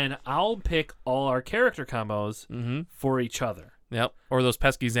 And then I'll pick all our character combos for each other. Yep. Or those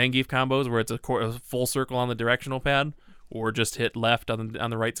pesky Zangief combos where it's a full circle on the directional pad, or just hit left on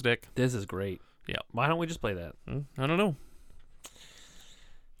the right stick. This is great. Yeah. Why don't we just play that? I don't know.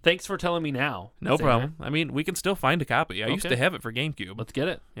 Thanks for telling me now. No Xander. problem. I mean, we can still find a copy. I used Okay. to have it for GameCube. Let's get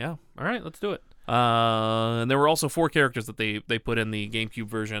it. Yeah. All right, let's do it. And there were also 4 characters that they put in the GameCube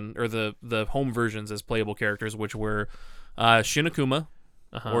version, or the home versions as playable characters, which were Shin Akuma,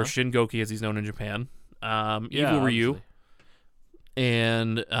 or Shin Goki as he's known in Japan, Evil Ryu, obviously.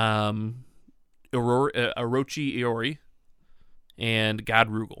 and Orochi Iori, and God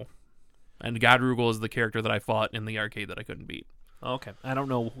Rugal. And God Rugal is the character that I fought in the arcade that I couldn't beat. Okay. I don't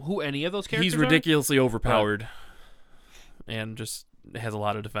know who any of those characters He's are. ridiculously overpowered, and just has a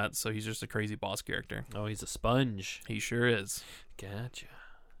lot of defense, so he's just a crazy boss character. Oh, he's a sponge. He sure is. Gotcha.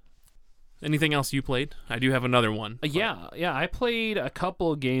 Anything else you played? I do have another one. Yeah. I played a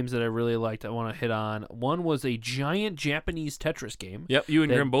couple of games that I really liked. I want to hit on. One was a giant Japanese Tetris game. Yep, you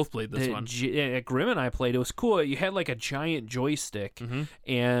and that- Grim both played this that one. Grim and I played. It was cool. You had like a giant joystick, Mm-hmm.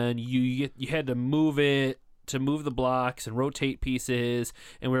 and you had to move it to move the blocks and rotate pieces.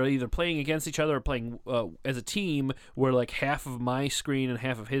 And we were either playing against each other or playing as a team, where like half of my screen and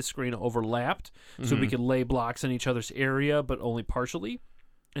half of his screen overlapped, so we could lay blocks in each other's area, but only partially.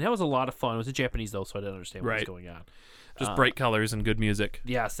 And that was a lot of fun. It was in Japanese though, so I didn't understand what was Right. going on. Just bright colors and good music.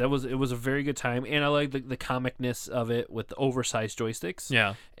 Yes, it was a very good time, and I like the comicness of it with the oversized joysticks.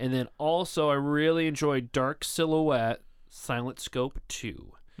 Yeah. And then also, I really enjoyed Dark Silhouette Silent Scope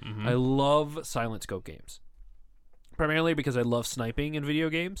 2. I love Silent Scope games. primarily because I love sniping in video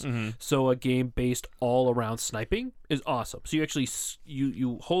games. Mm-hmm. So a game based all around sniping is awesome. So you actually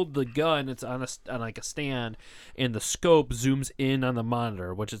you hold the gun, it's on like a stand, and the scope zooms in on the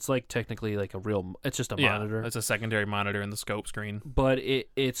monitor, which it's like technically like it's just a monitor. It's a secondary monitor in the scope screen. But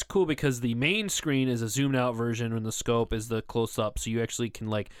it's cool because the main screen is a zoomed out version, and the scope is the close up. So you actually can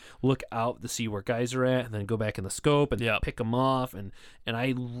like look out to see where guys are at, and then go back in the scope and pick them off. And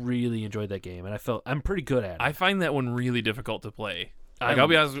I really enjoyed that game, and I'm pretty good at it. I find that one really difficult to play. Like, I'll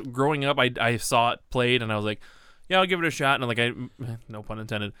be honest, growing up, I saw it played, and I was like, yeah, I'll give it a shot. And no pun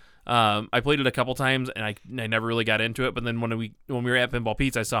intended. I played it a couple times, and I never really got into it. But then when we were at Pinball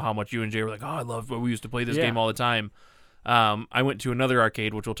Pete's, I saw how much you and Jay were like, oh, I love we used to play this game all the time. I went to another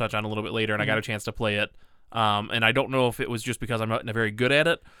arcade, which we'll touch on a little bit later, and I got a chance to play it. And I don't know if it was just because I'm not very good at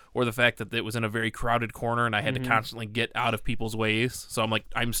it, or the fact that it was in a very crowded corner, and I had to constantly get out of people's ways. So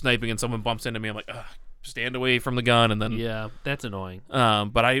I'm sniping, and someone bumps into me. I'm like, ugh. Stand away from the gun, and then that's annoying.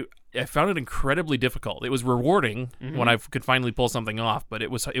 But I found it incredibly difficult. It was rewarding when I could finally pull something off, but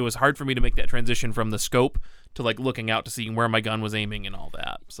it was hard for me to make that transition from the scope to like looking out to seeing where my gun was aiming and all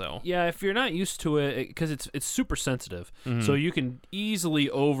that. So yeah, if you're not used to it, because it's super sensitive, so you can easily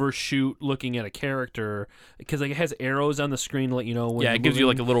overshoot looking at a character because like it has arrows on the screen to let you know when it gives you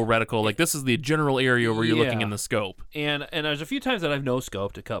like a little reticle, like this is the general area where you're looking in the scope. And there's a few times that I've no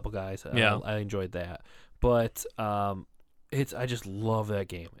scoped a couple guys. I enjoyed that, but I just love that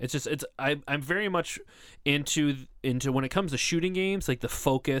game. I'm very much into when it comes to shooting games, like the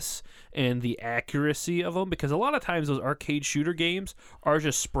focus and the accuracy of them, because a lot of times those arcade shooter games are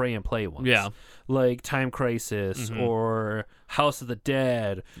just spray and play ones. Yeah. Like Time Crisis or House of the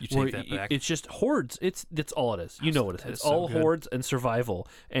Dead. You take that back. It's just hordes. That's all it is. You know what it is. It's all hordes and survival.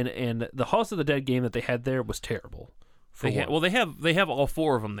 And the House of the Dead game that they had there was terrible. They have all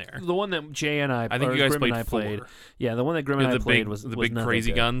four of them there. The one that Jay and I think you guys Grim and I played played. 4. Yeah, the one that Grim and I played was the big not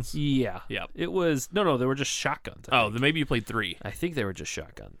crazy that good. guns. Yeah. Yep. It was no, they were just shotguns. Then maybe you played 3. I think they were just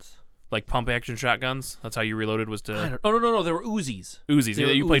shotguns. Like pump action shotguns. That's how you reloaded was to. No, they were Uzis. Uzis. Yeah,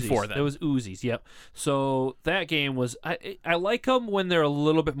 you played 4 then. It was Uzis. Yep. So that game was I like them when they're a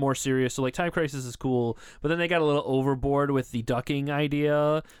little bit more serious. So like Time Crisis is cool, but then they got a little overboard with the ducking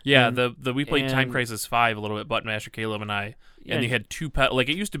idea. Yeah, we played Time Crisis 5 a little bit. Button Master Caleb and I, and you had 2 pedal. Like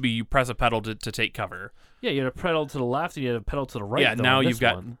it used to be, you press a pedal to take cover. Yeah, you had a pedal to the left and you had a pedal to the right. Yeah, now you've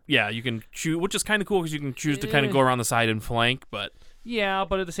got one. you can choose, which is kind of cool because you can choose to kind of go around the side and flank, but. Yeah,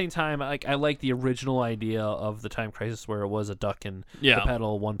 but at the same time, I like the original idea of the Time Crisis where it was a duck and the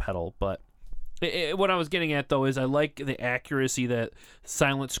pedal, one pedal. But what I was getting at, though, is I like the accuracy that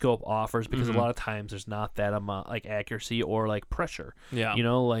Silent Scope offers because a lot of times there's not that amount like accuracy or like pressure. Yeah. You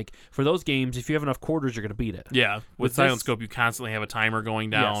know, like for those games, if you have enough quarters, you're going to beat it. Yeah. With Silent Scope, you constantly have a timer going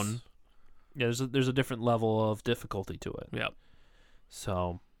down. Yes. Yeah, there's a different level of difficulty to it. Yeah.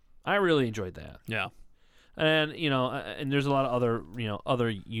 So I really enjoyed that. Yeah. And and there's a lot of other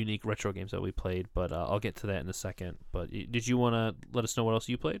unique retro games that we played, but I'll get to that in a second. But did you want to let us know what else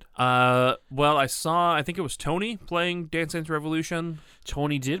you played? Well, I think it was Tony playing Dance Dance Revolution.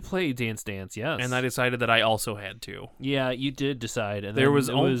 Tony did play Dance Dance, yes. And I decided that I also had to. Yeah, you did decide. And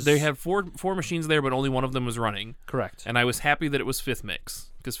they had four machines there, but only one of them was running. Correct. And I was happy that it was Fifth Mix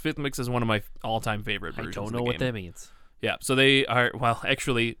because Fifth Mix is one of my all-time favorite versions. I don't know what that means. Yeah, so they are,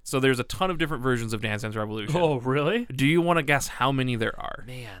 so there's a ton of different versions of Dance Dance Revolution. Oh, really? Do you want to guess how many there are?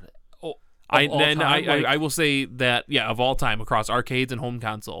 Man. I will say that, of all time, across arcades and home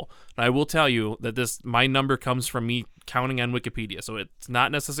console. And I will tell you that my number comes from me counting on Wikipedia, so it's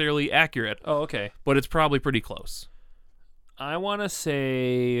not necessarily accurate. Oh, okay. But it's probably pretty close. I want to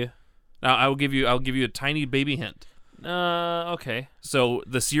say... Now, I'll give you a tiny baby hint. Okay. So,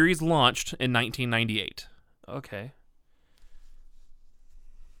 the series launched in 1998. Okay.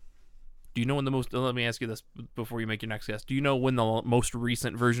 Do you know when let me ask you this before you make your next guess. Do you know when the most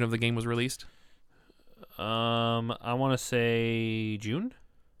recent version of the game was released? I want to say June.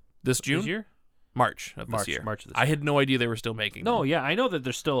 This June? This year? March of this year. March of this year. I had no idea they were still making them. No, yeah, I know that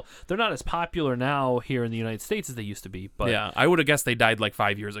they're not as popular now here in the United States as they used to be. But yeah, I would have guessed they died like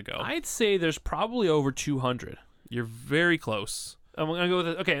 5 years ago. I'd say there's probably over 200. You're very close. I'm going to go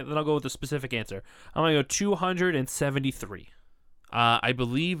with then I'll go with the specific answer. I'm going to go 273. I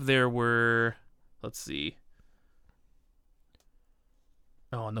believe there were, let's see.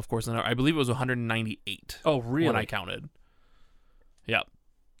 Oh, and of course, I believe it was 198. Oh, really? When I counted. Yep.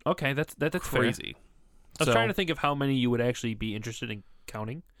 Okay, that's crazy. Fair. I was trying to think of how many you would actually be interested in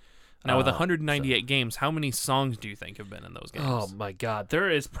counting. Now, with 198 games, how many songs do you think have been in those games? Oh, my God. There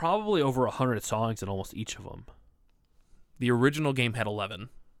is probably over 100 songs in almost each of them. The original game had 11.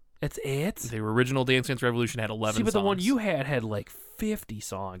 That's it? The original Dance Dance Revolution had 11 See, but songs. the one you had like 50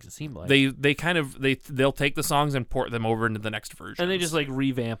 songs, it seemed like. They'll take the songs and port them over into the next version. And they just like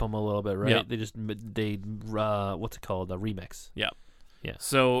revamp them a little bit, right? Yep. They what's it called? A remix. Yep. Yeah.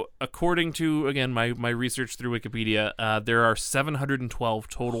 So according to, again, my research through Wikipedia, there are 712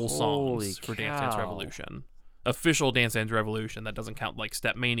 total Holy songs for Dance Dance cow. Revolution. Official Dance Dance Revolution. That doesn't count like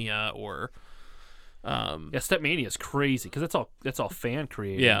Step Mania or... Yeah, Stepmania is crazy because that's all fan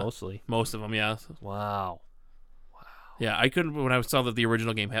created mostly. Most of them, yeah. Wow. Yeah, I couldn't, when I saw that the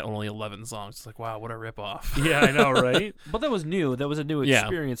original game had only 11 songs, it's like, wow, what a ripoff. Yeah, I know, right? But that was new. That was a new Yeah.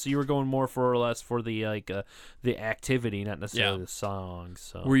 experience. So you were going more or less for the the activity, not necessarily the songs.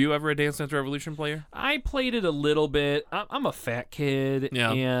 So. Were you ever a Dance Dance Revolution player? I played it a little bit. I'm a fat kid,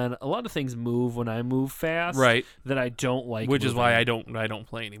 Yeah. and a lot of things move when I move fast, Right. that I don't like. Which is why moving. I don't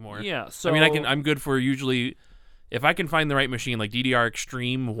play anymore. Yeah. So I mean, I'm good for usually, if I can find the right machine, like DDR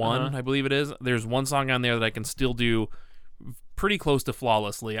Extreme 1, I believe it is, there's one song on there that I can still do pretty close to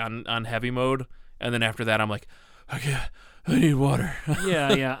flawlessly on heavy mode, and then after that I'm like, okay, I need water.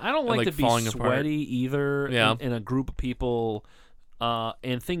 Yeah. I don't like like to be falling sweaty apart. either. Yeah. In a group of people,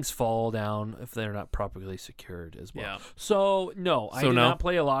 and things fall down if they're not properly secured as well. Yeah. So no, I So did no? not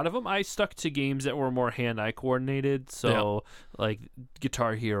play a lot of them. I stuck to games that were more hand-eye coordinated. So like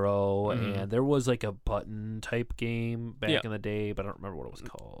Guitar Hero, and there was like a button type game back in the day, but I don't remember what it was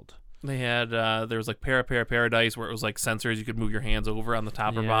called. They had there was like Paradise, where it was like sensors you could move your hands over on the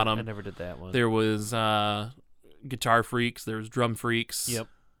top or Yeah, bottom. I never did that one. There was Guitar Freaks, there was Drum Freaks. Yep.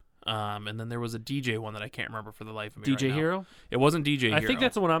 And then there was a DJ one that I can't remember for the life of me. DJ right now. Hero? It wasn't DJ Hero. I think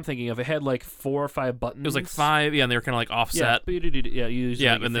that's the one I'm thinking of. It had like 4 or 5 buttons. It was like 5, and they were kind of like offset. Yeah, you used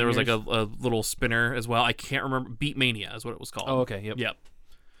like your and there was like fingers. a little spinner as well. I can't remember. Beat Mania is what it was called. Oh, okay. Yep. Yep.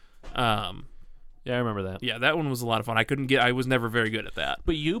 Yeah, I remember that. Yeah, that one was a lot of fun. I was never very good at that.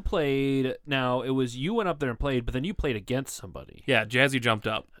 But you played. Now it was you went up there and played, but then you played against somebody. Yeah, Jazzy jumped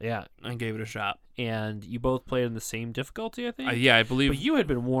up Yeah, and gave it a shot. and you both played in the same difficulty, I think. Yeah, I believe. But you had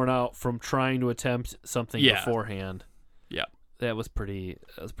been worn out from trying to attempt something beforehand. Yeah. That was pretty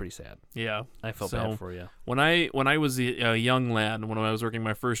sad. Yeah. I felt So, bad for you. When I was a young lad, when I was working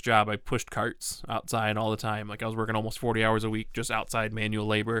my first job, I pushed carts outside all the time. Like I was working almost 40 hours a week just outside manual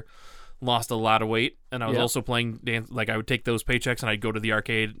labor. Lost a lot of weight, and I was also playing dance. Like I would take those paychecks and I'd go to the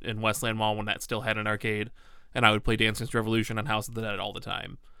arcade in Westland Mall when that still had an arcade, and I would play Dance Dance Revolution on House of the Dead all the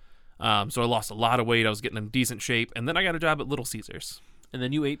time. So I lost a lot of weight. I was getting in decent shape, and then I got a job at Little Caesars And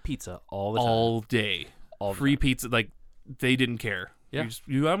then you ate pizza all the time. all day. All the Free time. pizza, like they didn't care. Yeah.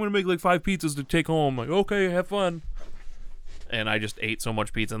 I'm gonna make like 5 pizzas to take home. Like okay, have fun. And I just ate so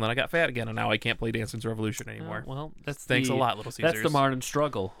much pizza, and then I got fat again, and now I can't play Dance Dance Revolution anymore. Well, that's Thanks a lot, Little Caesars. That's the modern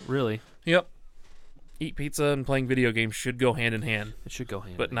struggle, really. Yep. Eat pizza and playing video games should go hand in hand, It should go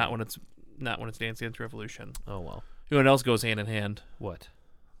hand. but in not hand. when it's Dance Dance Revolution. Oh well. You know what else goes hand in hand? What?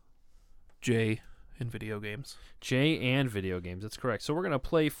 Jay in video games. Jay and video games. That's correct. So we're gonna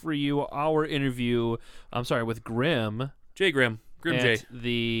play for you our interview. I'm sorry, with Grim. Jay Grim at Jay,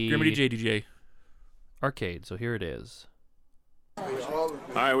 the Grimmity JDJ. arcade. So here it is. All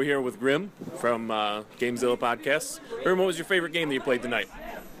right, we're here with Grim from Gamezilla Podcasts. Grim, what was your favorite game that you played tonight?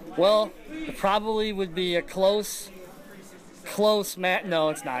 Well, it probably would be a close match. No,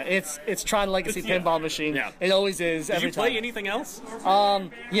 it's not. It's Tron Legacy Pinball Machine. Yeah. It always is. Did every you play time. anything else?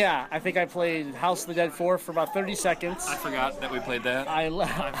 Yeah, I think I played House of the Dead 4 for about 30 seconds. I forgot that we played that. I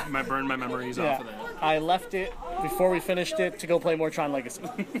burned my memories off of that. I left it before we finished it to go play more Tron Legacy.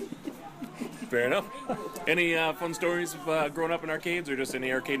 Fair enough. Any fun stories of growing up in arcades, or just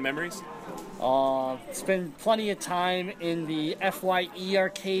any arcade memories? Spent plenty of time in the FYE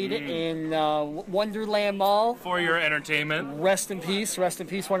arcade in Wonderland Mall. For your entertainment. Rest in peace,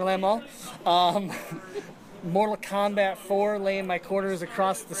 Wonderland Mall. Mortal Kombat 4, laying my quarters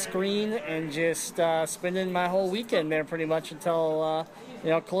across the screen and just spending my whole weekend there pretty much until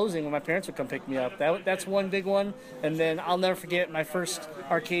closing when my parents would come pick me up. That's one big one. And then I'll never forget my first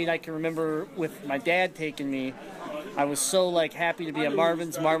arcade I can remember with my dad taking me. I was so happy to be at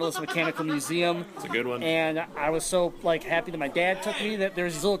Marvin's Marvelous Mechanical Museum. It's a good one. And I was so happy that my dad took me that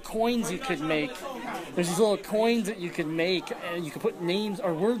there's these little coins you could make. There's these little coins that you could make and you could put names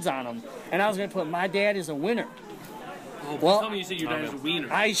or words on them. And I was going to put my dad is a winner. Tell me you said your dad is a wiener.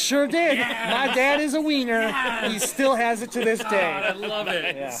 I sure did. My dad is a wiener. He still has it to this day. I love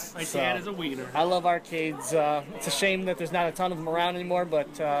it. Yeah, My so- dad is a wiener. I love arcades. It's a shame that there's not a ton of them around anymore,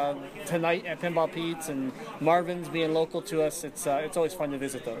 but tonight at Pinball Pete's and Marvin's being local to us, it's always fun to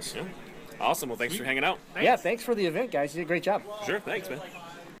visit those. Yeah. Awesome. Well, thanks for hanging out. Yeah, thanks for the event, guys. You did a great job. Sure. Thanks, man.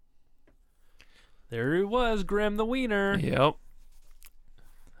 There he was, Grim the Wiener. Yep.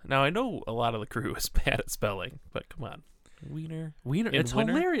 Now, I know a lot of the crew is bad at spelling, but come on. Wiener. It's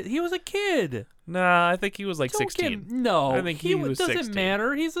Winner? hilarious. He was a kid. Nah, I think he was like Don't 16. No, I think he was doesn't 16.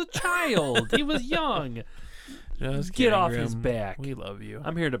 matter. He's a child. He was young. Just Get kidding, off Grim. his back. We love you.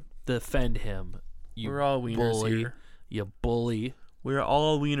 I'm here to defend him. You We're all wieners bully. here. You bully. We're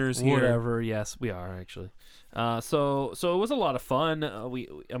all wieners here. Whatever. Yes, we are actually. So it was a lot of fun.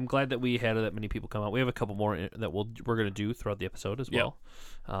 I'm glad that we had that many people come out. We have a couple more that we're gonna do throughout the episode as well.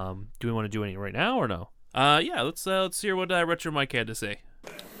 Do we want to do any right now or no? Yeah. Let's hear what Retro Mike had to say.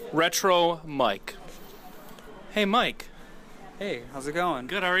 Retro Mike. Hey, Mike. Hey, how's it going?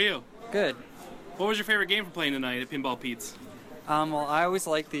 Good, how are you? Good. What was your favorite game for playing tonight at Pinball Pete's? Well, I always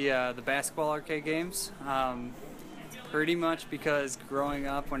like the basketball arcade games. Pretty much because growing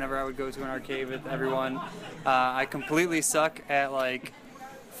up, whenever I would go to an arcade with everyone, I completely suck at like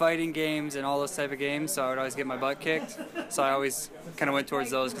fighting games and all those type of games. So I would always get my butt kicked. So I always kind of went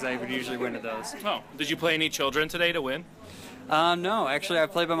towards those because I would usually win at those. Oh, did you play any children today to win? No, actually, I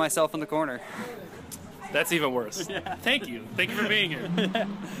played by myself in the corner. That's even worse. Yeah. Thank you for being here.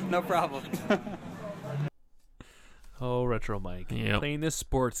 No problem. Oh, Retro Mike. Yep. Playing the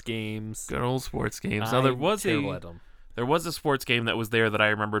sports games. Good old sports games. Now, there was terrible at them. There was a sports game that was there that I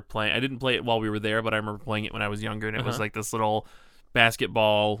remembered playing. I didn't play it while we were there, but I remember playing it when I was younger, and it was like this little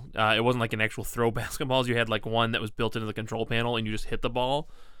basketball. It wasn't like an actual throw basketballs. You had like one that was built into the control panel, and you just hit the ball,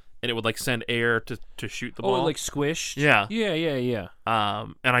 and it would like send air to shoot the ball. Oh, like squished? Yeah. Yeah.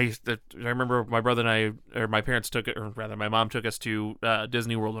 And I remember my brother and my parents took it, or rather my mom took us to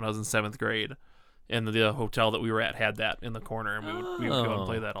Disney World when I was in 7th grade. And the hotel that we were at had that in the corner, and we would go and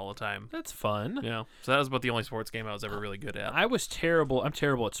play that all the time. That's fun. Yeah. So that was about the only sports game I was ever really good at. I was terrible. I'm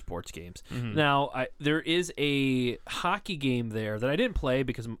terrible at sports games. Mm-hmm. Now, there is a hockey game there that I didn't play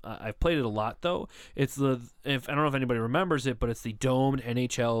because I've played it a lot, though. It's I don't know if anybody remembers it, but it's the domed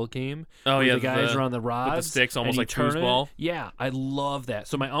NHL game. Oh, where yeah. The guys are on the rods. With the sticks, almost and you like turn foosball. it. Yeah, I love that.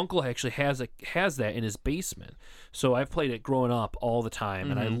 So my uncle actually has that in his basement. So I've played it growing up all the time,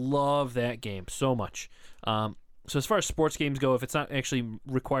 and I love that game so much. So as far as sports games go, if it's not actually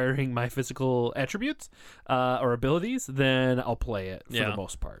requiring my physical attributes or abilities, then I'll play it for the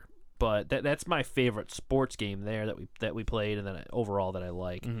most part. But that's my favorite sports game there that we played, and then overall that I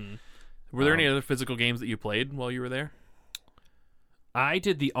like. Mm-hmm. Were there any other physical games that you played while you were there? I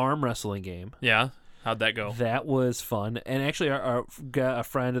did the arm wrestling game. Yeah. How'd that go? That was fun. And actually, a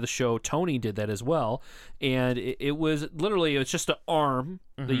friend of the show, Tony, did that as well. And it was literally, it's just an arm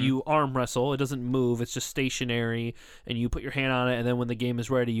that you arm wrestle. It doesn't move. It's just stationary. And you put your hand on it. And then when the game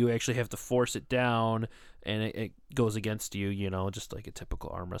is ready, you actually have to force it down. And it goes against you, just like a typical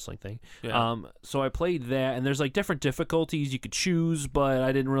arm wrestling thing. Yeah. So I played that. And there's like different difficulties you could choose, but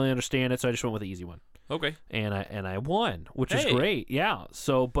I didn't really understand it. So I just went with the easy one. Okay. And I won, which is great. Yeah.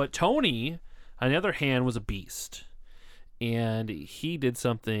 So, but Tony, on the other hand, was a beast. And he did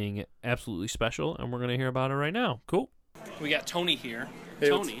something absolutely special, and we're going to hear about it right now. Cool. We got Tony here. Hey,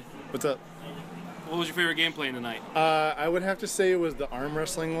 Tony, what's up? what was your favorite game playing tonight? I would have to say it was the arm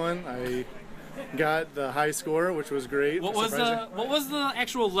wrestling one. I got the high score, which was great. What was the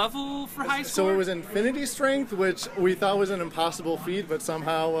actual level for high score? So it was infinity strength, which we thought was an impossible feat, but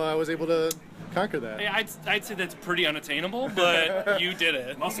somehow I was able to conquer that. Hey, I'd say that's pretty unattainable, but you did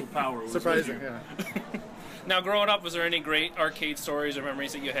it. Muscle power was Surprising, yeah. Now, growing up, was there any great arcade stories or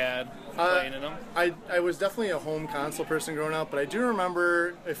memories that you had playing in them? I was definitely a home console person growing up, but I do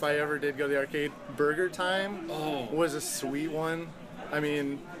remember, if I ever did go to the arcade, Burger Time was a sweet one. I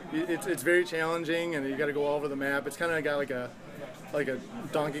mean, it's very challenging, and you got to go all over the map. It's kind of got like a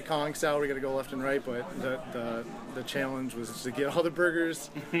Donkey Kong style where you got to go left and right, but the challenge was to get all the burgers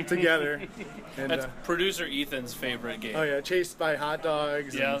together. And, That's producer Ethan's favorite game. Oh yeah, chased by hot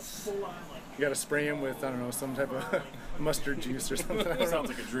dogs. Yes. And you got to spray them with, I don't know, some type of mustard juice or something. Sounds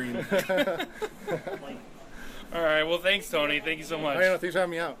like a dream. All right. Well, thanks, Tony. Thank you so much. Oh, yeah, no, thanks for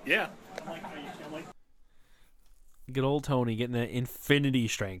having me out. Yeah. Good old Tony getting that infinity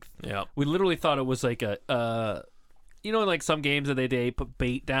strength. Yeah. We literally thought it was like like some games that they put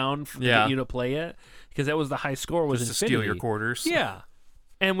bait down for you to play it, because that was the high score was Just to infinity. steal your quarters. Yeah.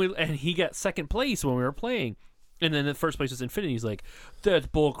 And he got second place when we were playing. And then the first place was infinity. He's like, that's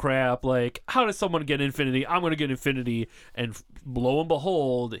bull crap. Like, how does someone get infinity? I'm going to get infinity. And lo and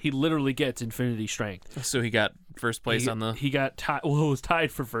behold, he literally gets infinity strength. So he got first place on the... He got tied. Well, it was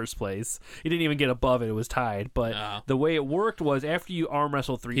tied for first place. He didn't even get above it. It was tied. But the way it worked was after you arm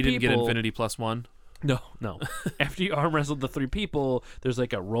wrestle three people... He didn't get infinity +1? No. After you arm wrestled the three people, there's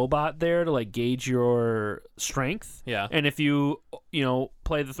like a robot there to like gauge your strength. Yeah. And if you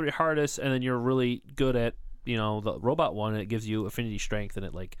play the three hardest and then you're really good at the robot one, and it gives you affinity strength, and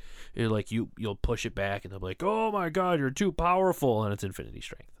you'll push it back, and they'll be like, "Oh my God, you're too powerful," and it's infinity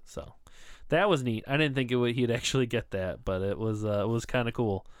strength. So that was neat. I didn't think he'd actually get that, but it was kind of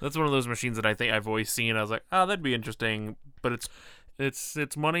cool. That's one of those machines that I think I've always seen. I was like, oh, that'd be interesting, but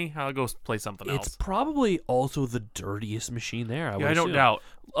it's money. I'll go play something else. It's probably also the dirtiest machine there. I don't doubt.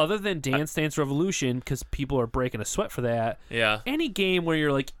 Other than Dance Dance Revolution, because people are breaking a sweat for that. Yeah. Any game where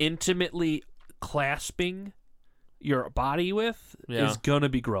you're like intimately clasping your body with is gonna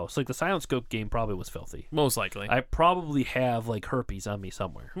be gross. Like the Silent Scope game probably was filthy. Most likely. I probably have like herpes on me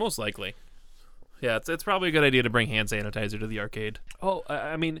somewhere. Most likely. Yeah, it's probably a good idea to bring hand sanitizer to the arcade. Oh,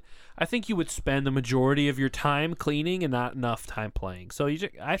 I mean, I think you would spend the majority of your time cleaning and not enough time playing. So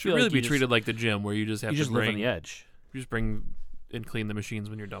I feel really like be treated like the gym, where you just have to live on the edge. You just bring and clean the machines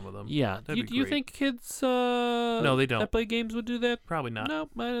when you're done with them. Yeah. Do you think kids no, they don't. that play games would do that? Probably not. No,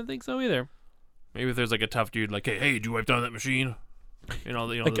 I don't think so either. Maybe if there's like a tough dude, like, hey, did you wipe down that machine?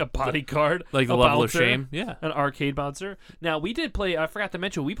 Like a bodyguard, like the level of shame. Yeah, an arcade bouncer. Now we did play. I forgot to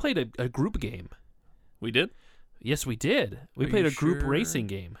mention we played a group game. We did? Yes, we did. We played a group racing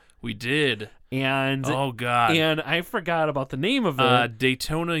game. We did. And oh god. And I forgot about the name of it.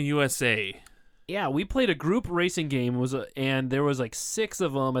 Daytona USA. Yeah, we played a group racing game. And there was like 6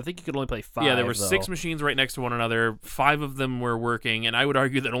 of them. I think you could only play 5. Yeah, there were 6 machines right next to one another. 5 of them were working, and I would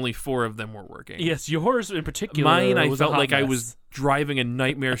argue that only 4 of them were working. Yes, yours in particular. Mine, I felt like mess. I was driving a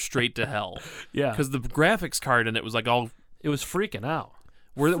nightmare straight to hell. Yeah, because the graphics card in it was like all. It was freaking out.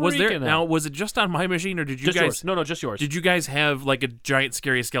 Was it just on my machine, or did you just guys? Yours. No, just yours. Did you guys have like a giant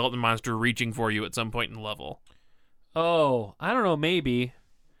scary skeleton monster reaching for you at some point in the level? Oh, I don't know. Maybe.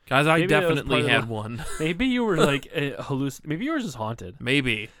 Guys, I definitely had one. Maybe you were like maybe yours is haunted.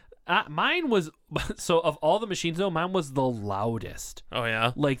 Maybe. Mine was so of all the machines though, mine was the loudest. Oh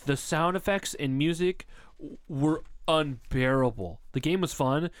yeah. Like the sound effects and music were unbearable. The game was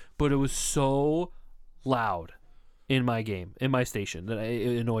fun, but it was so loud in my game, in my station, that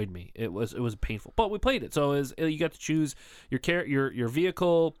it annoyed me. It was painful. But we played it, so you got to choose your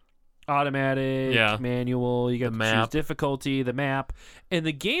vehicle. Automatic, manual, you got to choose difficulty, the map, and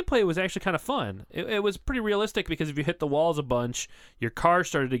the gameplay was actually kind of fun. It was pretty realistic because if you hit the walls a bunch, your car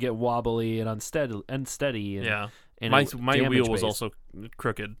started to get wobbly and unsteady. And my wheel was also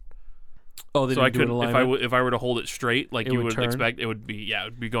crooked. Oh, so I couldn't. If I were to hold it straight, like you would expect, it would be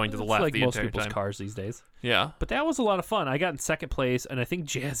going to the left like the most entire people's time. cars these days. Yeah, but that was a lot of fun. I got in second place, and I think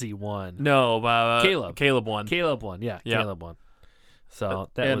Jazzy won. No, Caleb won. Yeah, Caleb won. So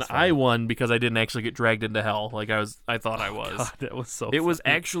that was fun. I won because I didn't actually get dragged into hell like I thought I was. God, that was so. It funny. was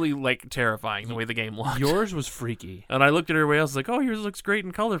actually like terrifying the way the game looked. Yours was freaky, and I looked at everybody else like, oh, yours looks great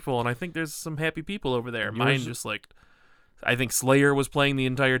and colorful, and I think there's some happy people over there. Mine just like, I think Slayer was playing the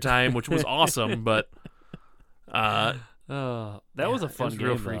entire time, which was awesome, but that was a fun game.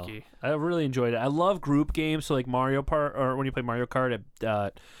 Real freaky. Though. I really enjoyed it. I love group games, so like Mario Kart, or when you play Mario Kart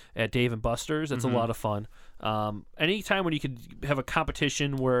at Dave and Buster's, it's a lot of fun. Anytime when you could have a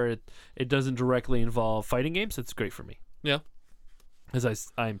competition where it doesn't directly involve fighting games, it's great for me. Yeah,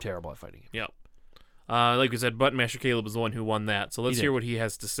 because I'm terrible at fighting games. Yeah. Like we said, Button Masher Caleb is the one who won that. So let's hear what he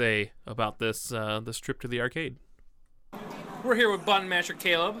has to say about this trip to the arcade. We're here with Button Masher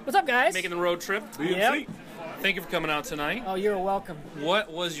Caleb. What's up, guys? Making the road trip. Yep. Thank you for coming out tonight. Oh, you're welcome.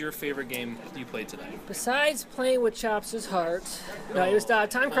 What was your favorite game you played tonight? Besides playing with Chops' heart, no, it was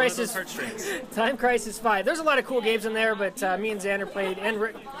Time Crisis. Time Crisis 5. There's a lot of cool games in there, but me and Xander played, and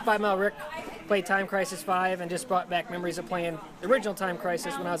Rick, 5 Mile Rick played Time Crisis 5, and just brought back memories of playing the original Time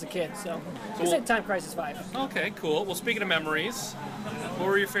Crisis when I was a kid. So I said Time Crisis 5. Okay, cool. Well, speaking of memories, what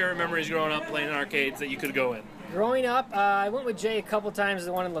were your favorite memories growing up playing in arcades that you could go in? Growing up, I went with Jay a couple times to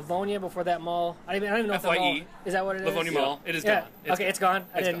the one in Livonia before that mall. I don't even know if the mall is that what it is. Livonia Mall. It is gone. It's gone.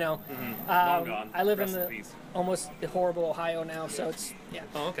 I didn't know. Mm-hmm. Long gone. I live in almost the horrible Ohio now, so it's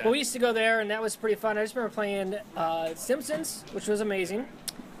Oh, okay. But we used to go there, and that was pretty fun. I just remember playing Simpsons, which was amazing,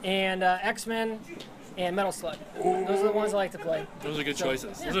 and X-Men. And Metal Slug. Those are the ones I like to play. Those are good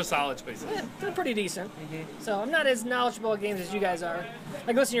choices. Those are solid choices. Yeah, they're pretty decent. Mm-hmm. So I'm not as knowledgeable at games as you guys are. I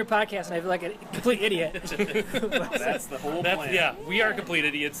can listen to your podcast and I feel like a complete idiot. That's the whole plan. Yeah, we are complete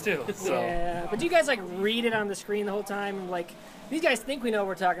idiots too. So. Yeah, but do you guys like read it on the screen the whole time? And, like, these guys think we know what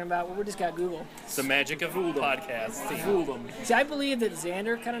we're talking about, but we just got Google. It's the magic of podcasts. Fool them. See, I believe that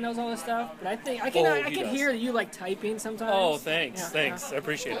Xander kind of knows all this stuff, but I think I can hear you like typing sometimes. Oh, thanks. I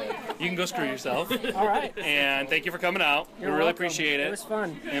appreciate it. You can go screw yourself. All right. And thank you for coming out. We really appreciate it. It was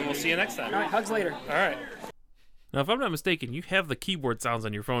fun. And we'll see you next time. All right, hugs later. All right. Now, if I'm not mistaken, you have the keyboard sounds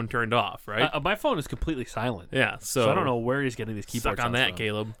on your phone turned off, right? My phone is completely silent. Yeah, so I don't know where he's getting these keyboard sounds on that, from.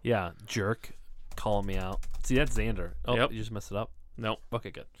 Caleb. Yeah, jerk. calling me out. See, that's Xander. Oh, Yep. you just messed it up. No.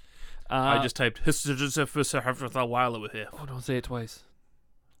 Okay, good. I just typed a while over here. Oh, don't say it twice.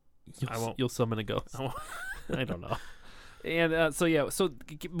 I won't. You'll summon a ghost. I won't. I don't know. And so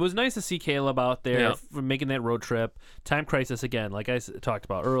it was nice to see Caleb out there for making that road trip. Time Crisis again, like I talked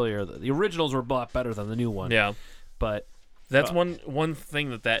about earlier. The originals were a lot better than the new one. Yeah, but that's one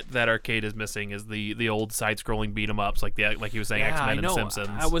thing that arcade is missing is the old side-scrolling beat 'em ups like he was saying, X-Men and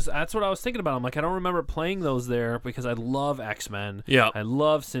Simpsons. That's what I was thinking about. I'm like, I don't remember playing those there because I love X-Men. Yeah, I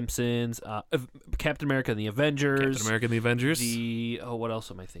love Simpsons, Captain America and the Avengers. What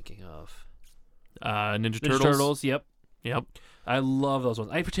else am I thinking of? Ninja Turtles. Yep. Yep. I love those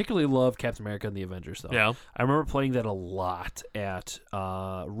ones. I particularly love Captain America and the Avengers, though. Yeah. I remember playing that a lot at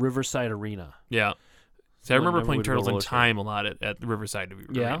Riverside Arena. Yeah. See, I remember playing Turtles in Time a lot at Riverside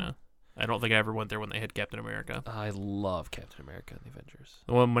Arena. I don't think I ever went there when they had Captain America. I love Captain America and the Avengers.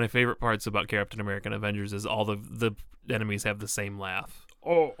 One of my favorite parts about Captain America and Avengers is all the enemies have the same laugh.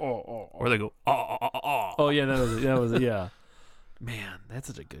 Or they go, Oh, yeah, that was yeah. Man, that's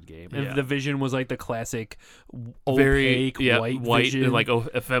such a good game. And the Vision was like the classic opaque white Vision. And like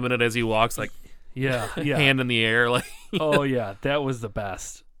effeminate as he walks, like hand in the air. Like oh yeah, that was the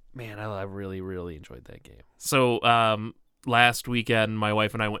best. Man, I really, really enjoyed that game. So last weekend, my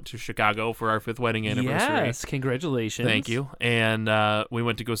wife and I went to Chicago for our 5th wedding anniversary. Yes, congratulations. Thank you. And we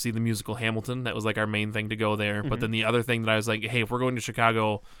went to go see the musical Hamilton. That was like our main thing to go there. Mm-hmm. But then the other thing that I was like, hey, if we're going to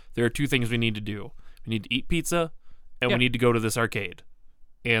Chicago, there are 2 things we need to do. We need to eat pizza. And we need to go to this arcade.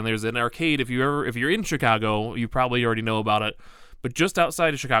 And there's an arcade, if you're in Chicago, you probably already know about it. But just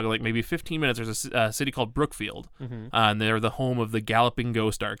outside of Chicago, like maybe 15 minutes, there's a city called Brookfield. Mm-hmm. And they're the home of the Galloping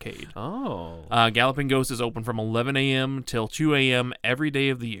Ghost arcade. Oh. Galloping Ghost is open from 11 a.m. till 2 a.m. every day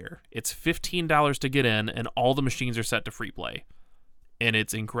of the year. It's $15 to get in, and all the machines are set to free play. And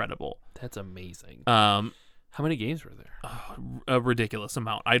it's incredible. That's amazing. How many games were there? A ridiculous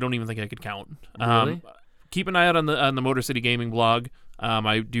amount. I don't even think I could count. Really? Keep an eye out on the Motor City Gaming blog.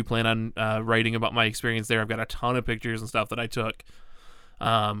 I do plan on writing about my experience there. I've got a ton of pictures and stuff that I took.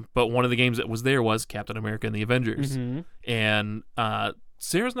 But one of the games that was there was Captain America and the Avengers. Mm-hmm. And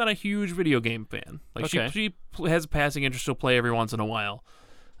Sarah's not a huge video game fan. Like she has a passing interest. She'll play every once in a while.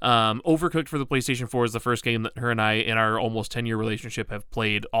 Overcooked for the PlayStation 4 is the first game that her and I, in our almost 10-year relationship, have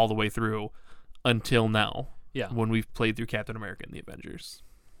played all the way through until now. Yeah. When we've played through Captain America and the Avengers.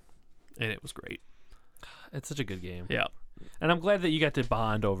 And it was great. It's such a good game. Yeah. And I'm glad that you got to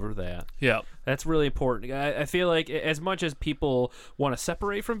bond over that. Yeah. That's really important. I feel like as much as people want to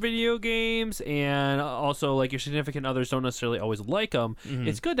separate from video games and also like your significant others don't necessarily always like them, mm-hmm.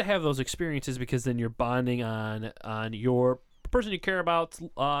 it's good to have those experiences because then you're bonding on your person you care about,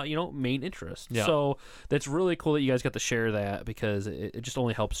 main interest. Yeah. So that's really cool that you guys got to share that because it just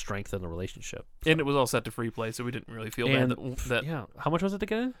only helps strengthen the relationship. And it was all set to free play, so we didn't really feel bad that yeah. How much was it to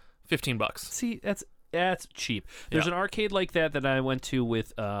get in? $15. See, that's cheap. There's an arcade like that I went to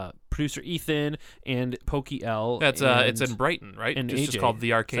with producer Ethan and Pokey L. That's it's in Brighton, right? And it's AJ. just called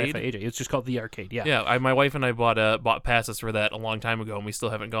the Arcade. AJ. It's just called the Arcade. Yeah. Yeah. My wife and I bought passes for that a long time ago, and we still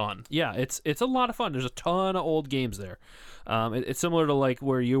haven't gone. Yeah, it's a lot of fun. There's a ton of old games there. It's similar to like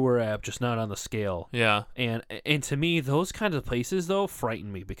where you were at, just not on the scale. Yeah. And to me, those kinds of places though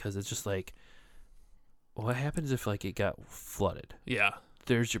frighten me because it's just like, what happens if like it got flooded? Yeah.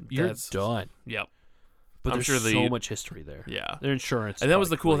 You're done. Yep. But there's so much history there. Yeah, their insurance. And that was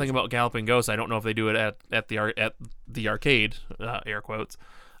the cool thing about Galloping Ghost. I don't know if they do it at the arcade, air quotes.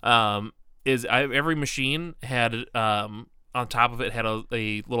 Every machine had on top of it had a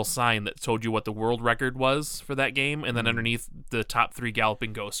little sign that told you what the world record was for that game, and then underneath the top 3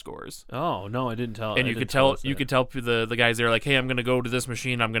 Galloping Ghost scores. Oh no, I didn't tell. And you could tell the guys there like, hey, I'm gonna go to this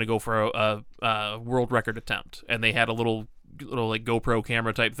machine. I'm gonna go for a world record attempt, and they had a little like GoPro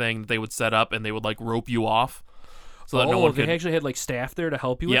camera type thing that they would set up, and they would like rope you off so that no one could. They actually had like staff there to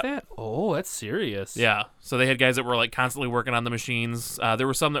help you with that. Oh, that's serious. Yeah, so they had guys that were like constantly working on the machines. There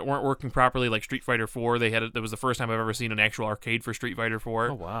were some that weren't working properly, like Street Fighter 4. That was the first time I've ever seen an actual arcade for Street Fighter 4.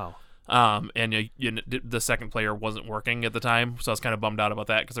 Oh wow. And the second player wasn't working at the time, so I was kind of bummed out about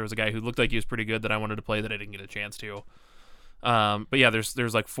that because there was a guy who looked like he was pretty good that I wanted to play that I didn't get a chance to. But yeah,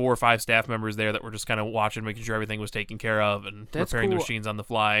 there's like 4 or 5 staff members there that were just kind of watching, making sure everything was taken care of, and repairing the machines on the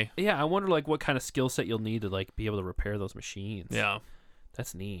fly. Yeah, I wonder like what kind of skill set you'll need to like be able to repair those machines. Yeah,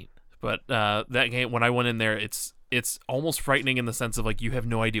 that's neat. But that game, when I went in there, it's almost frightening in the sense of like you have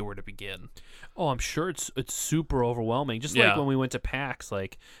no idea where to begin. Oh, I'm sure it's super overwhelming. Just like when we went to PAX,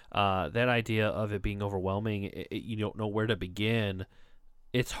 like that idea of it being overwhelming, you don't know where to begin.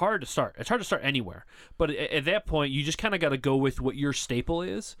 it's hard to start. It's hard to start anywhere. But at that point, you just kind of got to go with what your staple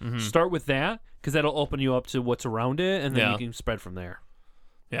is. Mm-hmm. Start with that, because that'll open you up to what's around it, and then you can spread from there.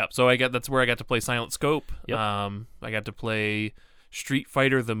 Yeah, so that's where I got to play Silent Scope. Yep. I got to play Street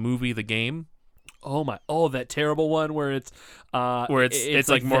Fighter, the movie, the game. Oh, that terrible one where it's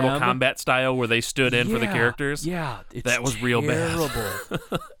like Mortal Kombat style, where they stood in for the characters. Yeah, that was real bad.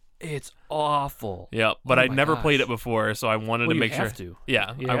 It's awful. Yeah, but I'd never played it before, so I wanted to make sure.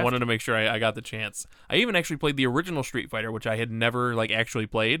 Yeah, I wanted to make sure I got the chance. I even actually played the original Street Fighter, which I had never actually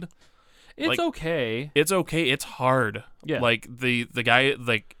played. It's okay. It's okay. It's hard. Yeah. Like the guy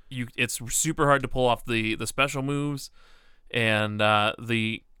it's super hard to pull off the special moves, and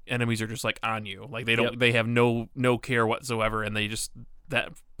the enemies are just on you. Like they have no care whatsoever, and they just that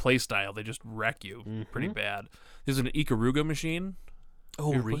play style they just wreck you pretty bad. There's an Ikaruga machine.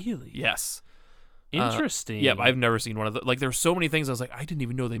 Oh, really? Yes. Interesting. Yeah, I've never seen one of the there's so many things I was like, I didn't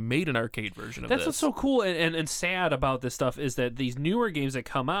even know they made an arcade version of this. That's what's so cool and sad about this stuff is that these newer games that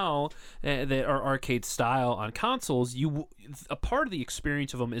come out that are arcade style on consoles, a part of the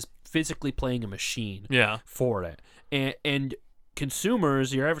experience of them is physically playing a machine for it. And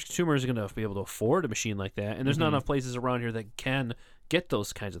consumers, your average consumer is going to be able to afford a machine like that, and there's not enough places around here that can get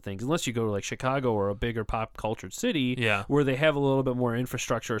those kinds of things unless you go to Chicago or a bigger pop cultured city where they have a little bit more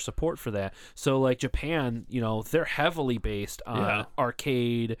infrastructure or support for that. So Japan, they're heavily based on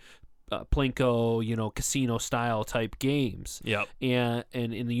arcade plinko, casino style type games. Yep. And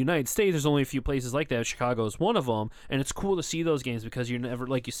in the United States, there's only a few places like that. Chicago is one of them, and it's cool to see those games because you're never,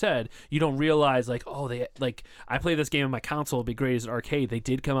 like you said, you don't realize I play this game on my console. It'd be great as an arcade. They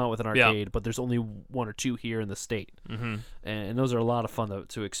did come out with an arcade, but there's only one or two here in the state, and those are a lot of fun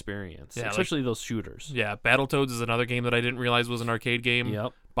to experience, especially those shooters. Yeah, Battletoads is another game that I didn't realize was an arcade game.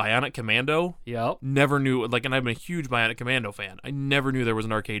 Yep. Bionic Commando. Yep. Never knew, and I'm a huge Bionic Commando fan. I never knew there was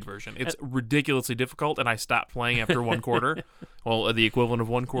an arcade version. It's ridiculously difficult, and I stopped playing after one quarter. Well, the equivalent of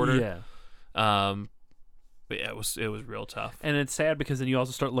one quarter. Yeah. But yeah, it was real tough. And it's sad because then you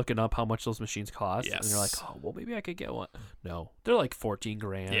also start looking up how much those machines cost. Yes. And you're like, oh, well, maybe I could get one. No. They're like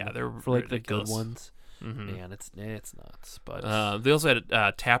 $14,000. Yeah, they're for ridiculous. The good ones. Mm-hmm. Man, it's nuts. But they also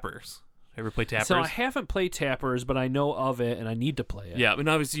had Tappers. Ever play Tappers? So I haven't played Tappers, but I know of it and I need to play it. Yeah, and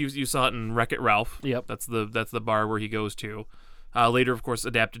obviously you saw it in Wreck-It Ralph. Yep. That's the bar where he goes to. Later, of course,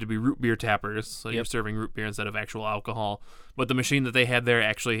 adapted to be root beer tappers, so you're serving root beer instead of actual alcohol. But the machine that they had there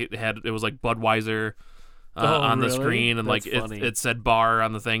actually it was like Budweiser on the screen, and it said bar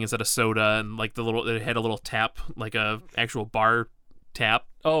on the thing instead of soda, and it had a little tap, like a actual bar tap.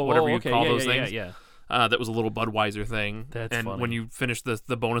 Whatever you call those things. Yeah. That was a little Budweiser thing. That's and funny. when you finished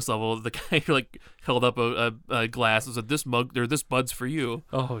the bonus level, the guy held up a glass and said, "This mug, or this Bud's for you."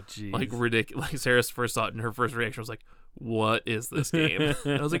 Oh, geez. Like ridiculous. Like Sarah first saw it, and her first reaction was like, "What is this game?"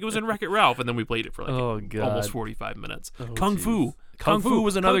 And I was like, "It was in Wreck-It Ralph," and then we played it for almost 45 minutes. Oh, Kung Fu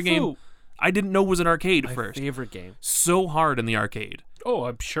was another game I didn't know was an arcade at first. My favorite game. So hard in the arcade. Oh,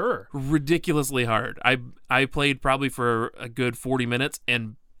 I'm sure. Ridiculously hard. I played probably for a good 40 minutes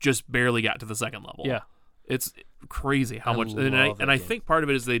and just barely got to the second level. Yeah. It's crazy how much, and I think part of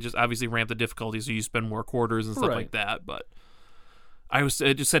it is they just obviously ramp the difficulty so you spend more quarters and stuff like that. But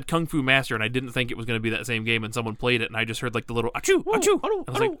it just said Kung Fu Master, and I didn't think it was going to be that same game. And someone played it, and I just heard the little achoo, achoo.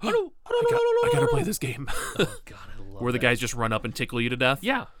 I was like, I gotta play this game. Oh God, I love where the guys just run up and tickle you to death.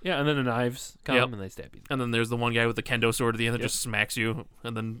 Yeah, and then the knives come and they stab you. And then there's the one guy with the kendo sword at the end that just smacks you,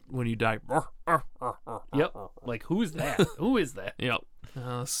 and then when you die, yep. Like who's that? Who is that? Yep.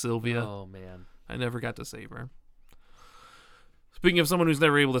 Sylvia. Oh man. I never got to save her. Speaking of someone who's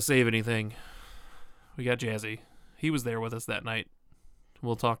never able to save anything, we got Jazzy. He was there with us that night.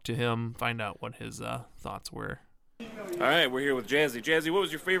 We'll talk to him, find out what his thoughts were. All right, we're here with Jazzy. Jazzy, what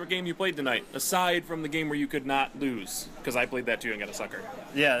was your favorite game you played tonight, aside from the game where you could not lose? Because I played that too and got a sucker.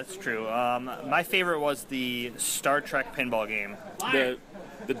 Yeah, that's true. My favorite was the Star Trek pinball game. The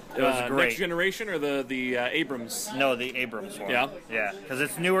was great. Next Generation or the Abrams? No, the Abrams one. Yeah? Yeah, because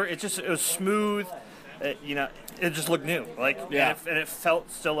it's newer. It was smooth. It just looked new. And it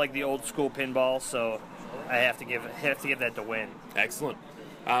felt still like the old school pinball, so I have to give that to win. Excellent.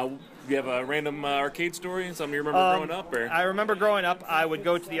 You have a random arcade story, something you remember growing up? Or? I remember growing up, I would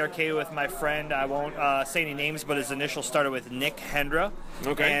go to the arcade with my friend. I won't say any names, but his initials started with Nick Hendra.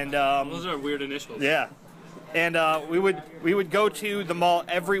 Okay. And those are weird initials. Yeah. And we would go to the mall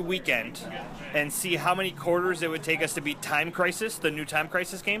every weekend and see how many quarters it would take us to beat Time Crisis, the new Time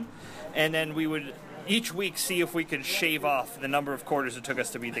Crisis game. And then we would each week see if we could shave off the number of quarters it took us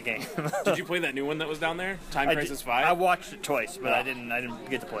to beat the game. Did you play that new one that was down there? Time Crisis 5? I watched it twice, but I didn't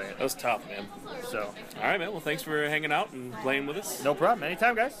get to play it. That was tough, man. So, all right, man. Well, thanks for hanging out and playing with us. No problem.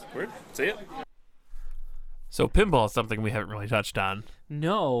 Anytime, guys. Word. See ya. So pinball is something we haven't really touched on.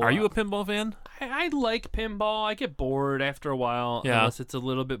 No. Are you a pinball fan? I like pinball. I get bored after a while unless it's a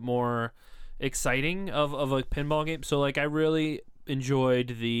little bit more exciting of a pinball game. So like I really enjoyed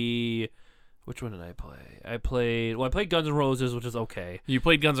which one did I play? I played Guns N' Roses, which is okay. You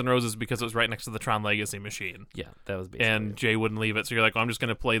played Guns N' Roses because it was right next to the Tron Legacy machine. Yeah, that was basically and Jay wouldn't leave it, so you're like, well, I'm just going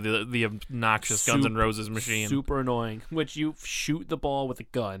to play the obnoxious Guns N' Roses machine. Super annoying, which you shoot the ball with a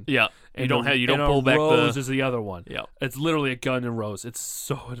gun. Yeah, and you don't pull back rose is the other one. Yeah, it's literally a gun and rose. It's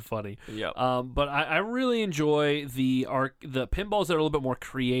so funny. Yeah. But I really enjoy the pinballs that are a little bit more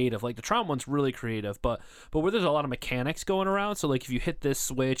creative. Like the Tron one's really creative, but where there's a lot of mechanics going around. So like if you hit this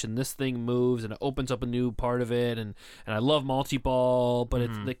switch and this thing moves and it opens up a new part of it, and I love multi-ball, but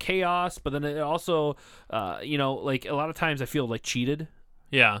it's the chaos. But then it also, like a lot of times I feel like cheated.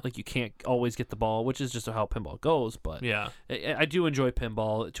 Yeah, like you can't always get the ball, which is just how pinball goes. But yeah, I do enjoy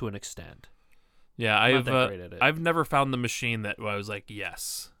pinball to an extent. Yeah, I've never found the machine that I was like,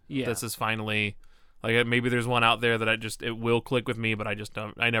 yes, this is finally like maybe there's one out there that it will click with me, but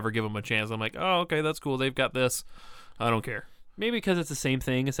I never give them a chance. I'm like, oh, okay, that's cool. They've got this. I don't care. Maybe because it's the same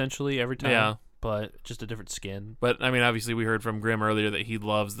thing essentially every time. Yeah. But just a different skin. But I mean, obviously, we heard from Grim earlier that he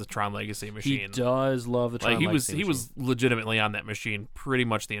loves the Tron Legacy machine. He does love the Tron Legacy machine. He was legitimately on that machine pretty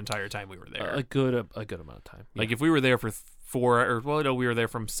much the entire time we were there. A good amount of time. Like if we were there for we were there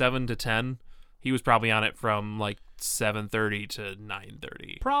from 7 to 10. He was probably on it from like 7:30 to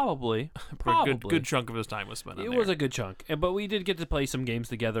 9:30. Probably. A good chunk of his time was spent on there. It was a good chunk, but we did get to play some games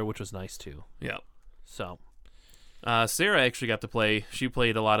together, which was nice too. Yeah. So. Sarah actually got to play. She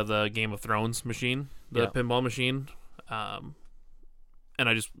played a lot of the Game of Thrones machine, the pinball machine. And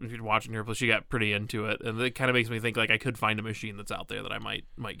I just watching her play, she got pretty into it, and it kind of makes me think like I could find a machine that's out there that I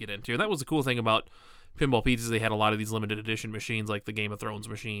might get into. And that was the cool thing about Pinball Pete is they had a lot of these limited edition machines like the Game of Thrones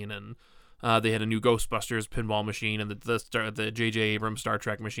machine, and they had a new Ghostbusters pinball machine, and the J.J. Abrams Star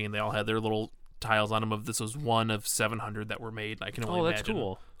Trek machine. They all had their little tiles on them of this was one of 700 that were made. I can only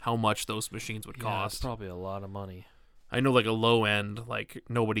imagine how much those machines would cost. It's probably a lot of money. I know like a low end, like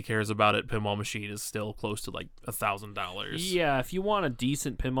nobody cares about it, pinball machine is still close to like $1,000. Yeah, if you want a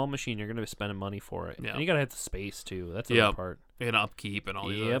decent pinball machine, you're going to be spending money for it. Yeah. And you got to have the space too. That's the other part. And upkeep and all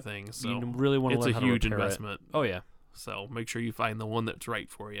these other things. So you really want to learn how to repair it's a huge investment. Oh, yeah. So make sure you find the one that's right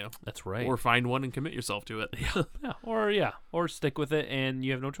for you. That's right. Or find one and commit yourself to it. Or stick with it and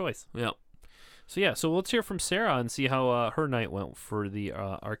you have no choice. Yeah. So let's hear from Sarah and see how her night went for the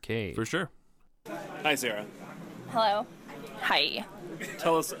arcade. For sure. Hi, Sarah. Hello. Hi.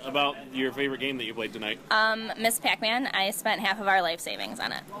 Tell us about your favorite game that you played tonight. Miss Pac-Man. I spent half of our life savings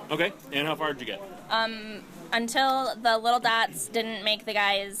on it. Okay. And how far did you get? Until the little dots didn't make the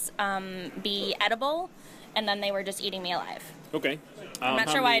guys be edible, and then they were just eating me alive. Okay. I'm not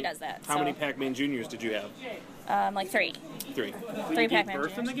sure why it does that. How many Pac-Man Juniors did you have? Like 3. 3. 3 Pac-Man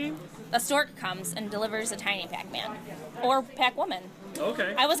birth in the game? A stork comes and delivers a tiny Pac-Man. Or Pac-Woman.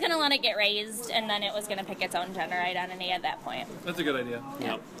 Okay. I was going to let it get raised, and then it was going to pick its own gender identity at that point. That's a good idea.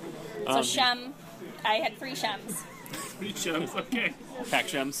 Yeah. So Shem, I had 3 Shems. 3 Shems, okay. Pac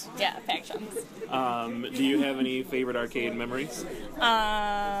Shems? Yeah, Pac Shems. Do you have any favorite arcade memories? When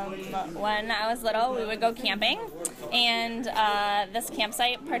I was little, we would go camping, and this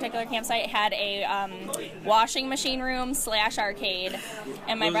particular campsite, had a washing machine room / arcade,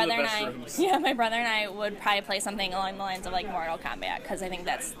 and my brother and I would probably play something along the lines of like Mortal Kombat, because I think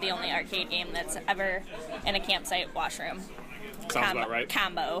that's the only arcade game that's ever in a campsite washroom. Sounds about right.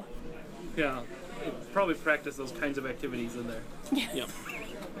 Combo. Yeah. Probably practice those kinds of activities in there. Yep.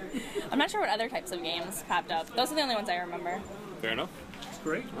 I'm not sure what other types of games popped up. Those are the only ones I remember. Fair enough.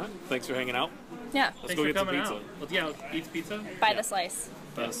 Great. All right. Thanks for hanging out. Yeah. Let's go get some pizza. Let's eat pizza. By the slice.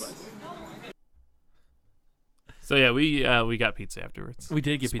 By the slice. So yeah, we got pizza afterwards. We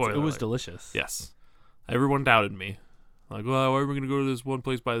did get Spoiler pizza. It was alert. delicious. Yes. Everyone doubted me. Like, well, why are we going to go to this one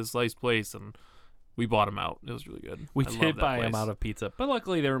place by the slice place? And we bought them out. It was really good. We did buy them out of pizza, but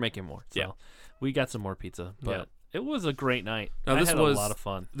luckily they were making more. So we got some more pizza, but it was a great night. I had a lot of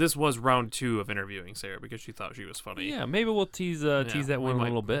fun. This was round 2 of interviewing Sarah because she thought she was funny. Yeah, maybe we'll tease that one a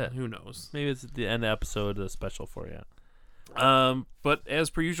little bit. Who knows? Maybe it's the end of the episode special for you. But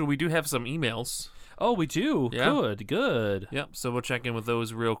as per usual, we do have some emails. Oh, we do? Yeah. Good. Yep, so we'll check in with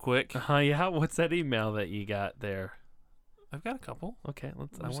those real quick. Yeah, what's that email that you got there? I've got a couple. Okay,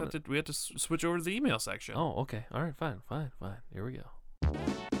 we have to switch over to the email section. Oh, okay. All right, fine. Here we go.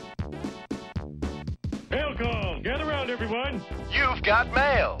 Gentlemen, you've got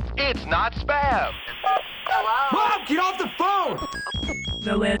mail. It's not spam. Hello? Mom, get off the phone!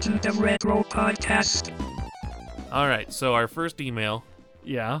 The Legend of Retro Podcast. All right, so our first email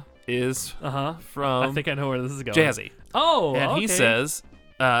is from I think I know where this is going. Jazzy. Oh, and okay. he says,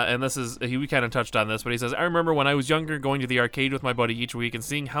 and this is we kind of touched on this, but he says, I remember when I was younger going to the arcade with my buddy each week and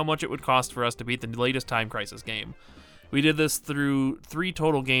seeing how much it would cost for us to beat the latest Time Crisis game. We did this through 3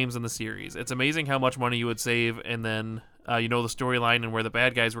 total games in the series. It's amazing how much money you would save, and then you know the storyline and where the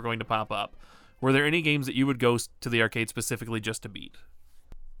bad guys were going to pop up. Were there any games that you would go to the arcade specifically just to beat?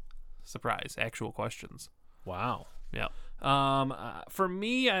 Surprise, actual questions. Wow. Yeah. For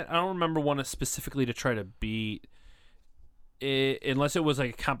me, I don't remember one specifically to try to beat, unless it was like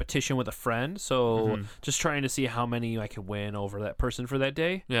a competition with a friend. So just trying to see how many I could win over that person for that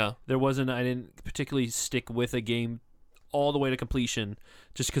day. Yeah. I didn't particularly stick with a game all the way to completion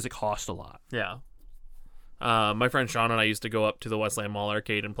just because it cost a lot. Yeah. My friend Sean and I used to go up to the Westland Mall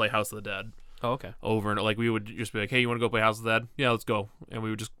arcade and play House of the Dead. Oh, okay. Over and like we would just be like, hey, you want to go play House of the Dead? Yeah, let's go. And we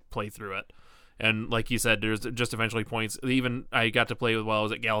would just play through it. And like you said, there's just eventually points. Even I got to play while I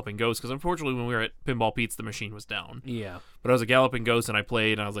was at Galloping Ghost, because unfortunately when we were at Pinball Pete's, the machine was down. Yeah. But I was at Galloping Ghost and I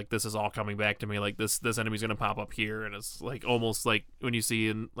played, and I was like, this is all coming back to me. Like this enemy's gonna pop up here, and it's like almost like when you see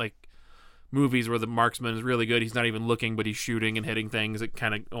in like movies where the marksman is really good. He's not even looking, but he's shooting and hitting things. It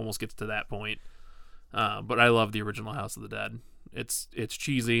kind of almost gets to that point. But I love the original House of the Dead. It's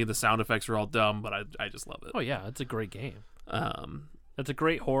cheesy. The sound effects are all dumb, but I just love it. Oh yeah, it's a great game. It's a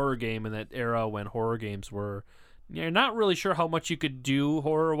great horror game in that era when horror games were. You're not really sure how much you could do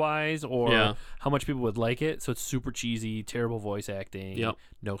horror wise or how much people would like it. So it's super cheesy, terrible voice acting,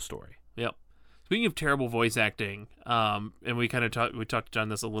 no story. Yep. Speaking of terrible voice acting, and we kind of we touched on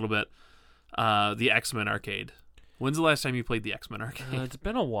this a little bit. The X-Men arcade. When's the last time you played the X-Men arcade? It's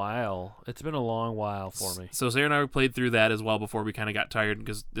been a while. It's been a long while for me. So Sarah and I played through that as well before we kind of got tired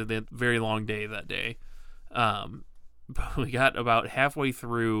because they had a very long day that day. But we got about halfway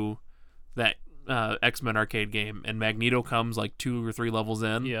through that X-Men arcade game, and Magneto comes like 2 or 3 levels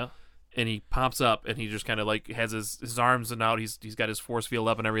in. Yeah. And he pops up, and he just kind of like has his arms and out. He's got his force field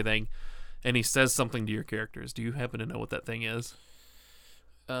up and everything, and he says something to your characters. Do you happen to know what that thing is?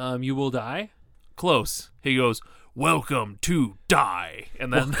 You will die? Close. He goes, welcome to die,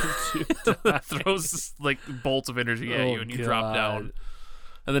 and then throws like bolts of energy at you, and you drop down.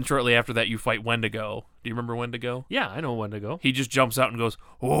 And then shortly after that, you fight Wendigo. Do you remember Wendigo? Yeah, I know Wendigo. He just jumps out and goes,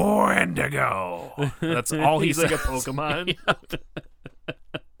 Wendigo. That's all he says. He's like a Pokemon.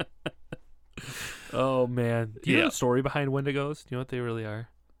 Oh, man. Do you know the story behind Wendigos? Do you know what they really are?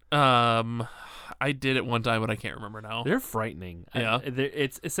 I did it one time, but I can't remember now. They're frightening. Yeah.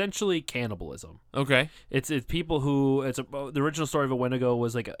 It's essentially cannibalism. Okay. It's people who the original story of a Wendigo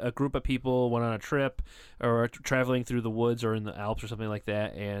was like a group of people went on a trip or traveling through the woods or in the Alps or something like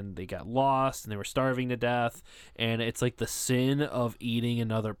that, and they got lost and they were starving to death, and it's like the sin of eating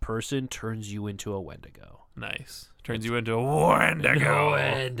another person turns you into a Wendigo. Nice. Turns you into a Wendigo.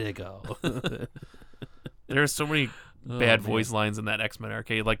 Wendigo. There are so many bad voice lines in that X-Men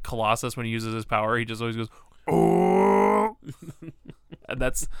arcade. Like Colossus, when he uses his power, he just always goes, oh. And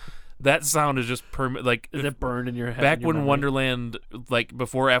that sound is just like is it burned in your head? Back when Wonderland, like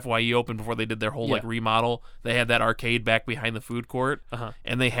before FYE opened, before they did their whole like remodel, they had that arcade back behind the food court,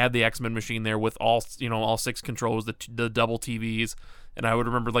 and they had the X-Men machine there with all 6 controls, the double TVs. And I would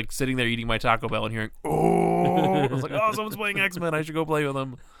remember like sitting there eating my Taco Bell and hearing, oh, I was like, oh, someone's playing X-Men. I should go play with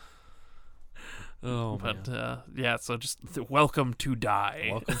them. Oh, but so just welcome to die.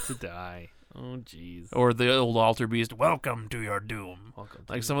 Welcome to die. Oh, jeez. Or the old Alter Beast, welcome to your doom.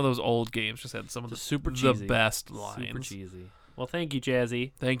 Like some of those old games just had some of the best lines. Super cheesy. Well, thank you,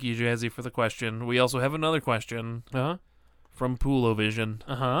 Jazzy. Thank you, Jazzy, for the question. We also have another question from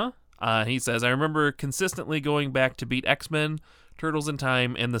Poolovision. He says, I remember consistently going back to beat X-Men, Turtles in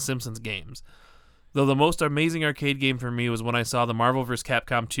Time, and the Simpsons games. Though the most amazing arcade game for me was when I saw the Marvel vs.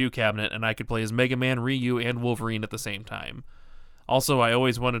 Capcom 2 cabinet and I could play as Mega Man, Ryu, and Wolverine at the same time. Also, I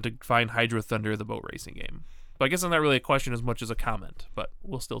always wanted to find Hydro Thunder, the boat racing game. But I guess it's not really a question as much as a comment, but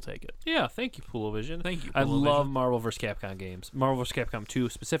we'll still take it. Yeah, thank you, Poolovision. Thank you, I love Marvel vs. Capcom games. Marvel vs. Capcom 2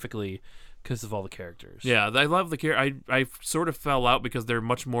 specifically because of all the characters. Yeah, I love the characters. I sort of fell out because they're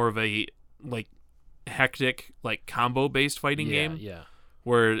much more of a like hectic, like combo-based fighting game. Yeah.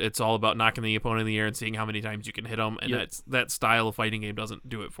 Where it's all about knocking the opponent in the air and seeing how many times you can hit them, and that style of fighting game doesn't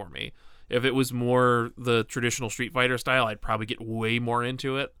do it for me. If it was more the traditional Street Fighter style, I'd probably get way more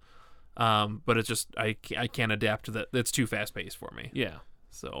into it. But it's just I can't adapt to that. It's too fast paced for me. Yeah.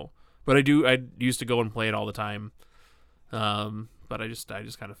 So, but I used to go and play it all the time. But I just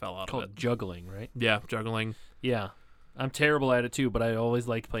kind of fell out of it. Juggling, right? Yeah, juggling. Yeah. I'm terrible at it too, but I always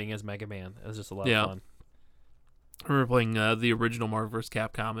liked playing as Mega Man. It was just a lot of fun. I remember playing the original Marvel vs.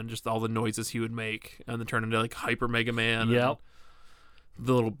 Capcom and just all the noises he would make, and then turn into like Hyper Mega Man. Yep. And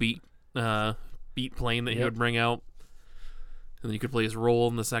the little beat plane that he would bring out, and then you could play his role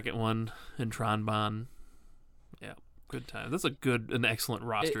in the second one in Tronbon. Yeah, good time. That's an excellent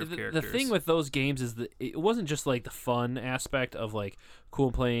roster of characters. The thing with those games is that it wasn't just like the fun aspect of like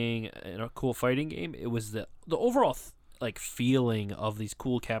cool playing and a cool fighting game. It was the overall like feeling of these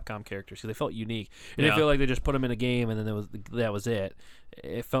cool Capcom characters because they felt unique. It didn't feel like they just put them in a game and then that was it.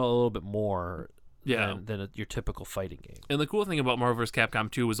 It felt a little bit more than your typical fighting game. And the cool thing about Marvel vs.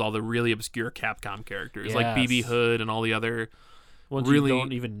 Capcom 2 was all the really obscure Capcom characters, like BB Hood and all the other ones really you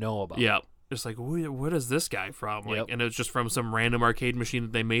don't even know about. Yeah. Just like, what is this guy from? Like, and it's just from some random arcade machine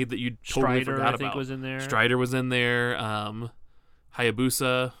that they made that you totally Strider, forgot I think, about. was in there. Strider was in there.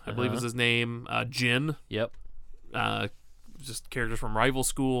 Hayabusa, I believe is his name. Jin. Yep. Just characters from rival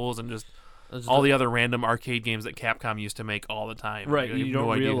schools and just all the other random arcade games that Capcom used to make all the time. Right. You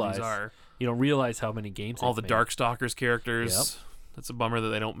don't realize. You don't realize how many games. All the made. Darkstalkers characters. Yep. That's a bummer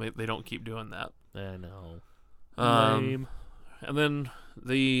that they don't keep doing that. I know. Lame. And then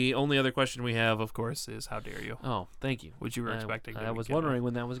the only other question we have, of course, is how dare you? Oh, thank you. Which you were expecting. I was wondering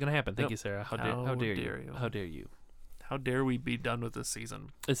when that was going to happen. Thank you, Sarah. How dare you? How dare you? How dare we be done with this season?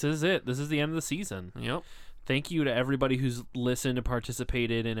 This is it. This is the end of the season. Yep. Thank you to everybody who's listened and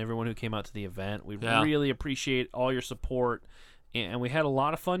participated and everyone who came out to the event. We really appreciate all your support. And we had a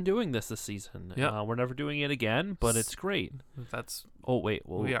lot of fun doing this season. Yeah. We're never doing it again, but it's great. That's. Oh, wait.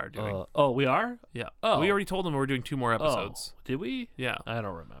 Well, we are doing. We are? Yeah. Oh. We already told them we're doing 2 more episodes. Did we? Yeah. I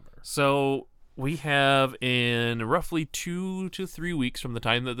don't remember. So we have in roughly 2 to 3 weeks from the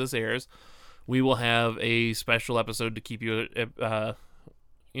time that this airs, we will have a special episode to keep you,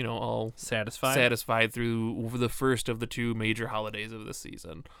 all satisfied through the first of the 2 major holidays of this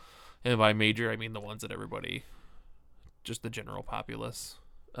season. And by major, I mean the ones that everybody. Just the general populace.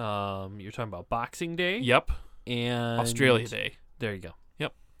 You're talking about Boxing Day? Yep. And Australia Day. There you go.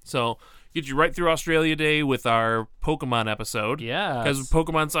 Yep. So get you right through Australia Day with our Pokemon episode. Yeah. Because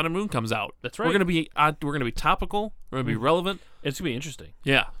Pokemon Sun and Moon comes out. That's right. We're gonna be topical. We're gonna be relevant. It's gonna be interesting.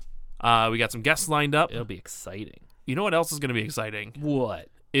 Yeah. We got some guests lined up. It'll be exciting. You know what else is gonna be exciting? What?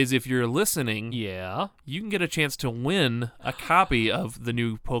 Is if you're listening, you can get a chance to win a copy of the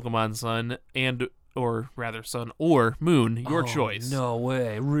new Pokemon Sun Sun or Moon, your choice. No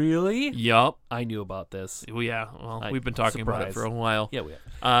way. Really? Yup. I knew about this. Well, yeah. Well, we've been talking about it for a while. Yeah, we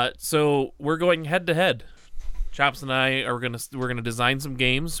have. So we're going head to head. Chops and I we're gonna design some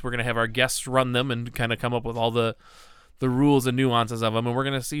games. We're gonna have our guests run them and kind of come up with all the rules and nuances of them, and we're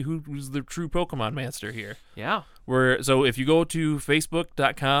gonna see who's the true Pokemon master here. Yeah. So if you go to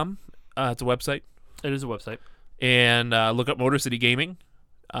Facebook.com, it's a website. It is a website. And look up Motor City Gaming.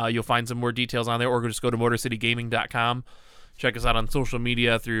 You'll find some more details on there, or just go to MotorCityGaming.com. Check us out on social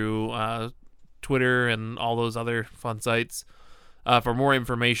media through Twitter and all those other fun sites. For more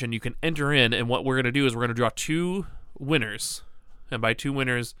information, you can enter in, and what we're going to do is we're going to draw 2 winners. And by 2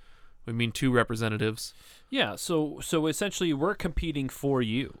 winners, we mean 2 representatives. Yeah, so essentially we're competing for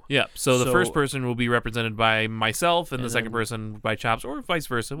you. Yeah, so the first person will be represented by myself, and the second person by Chops, or vice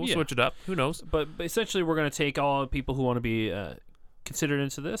versa. We'll switch it up. Who knows? But essentially we're going to take all the people who want to be considered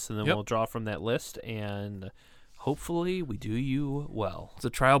into this, and then we'll draw from that list, and hopefully we do you well. It's a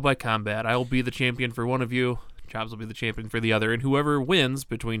trial by combat. I will be the champion for one of you. Chops will be the champion for the other, and whoever wins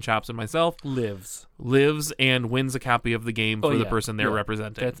between Chops and myself lives and wins a copy of the game for the person they're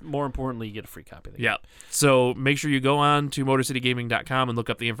representing. That's more importantly, you get a free copy of the game. Yeah. So make sure you go on to MotorCityGaming.com and look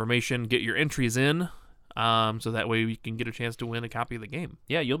up the information, get your entries in, so that way you can get a chance to win a copy of the game.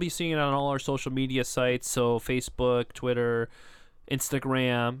 Yeah, you'll be seeing it on all our social media sites, so Facebook, Twitter,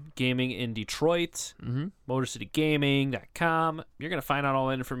 Instagram, Gaming in Detroit, MotorCityGaming.com. You're going to find out all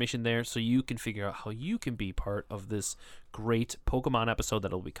that information there so you can figure out how you can be part of this great Pokemon episode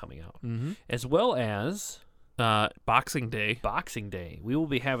that will be coming out. As well as Boxing Day. We will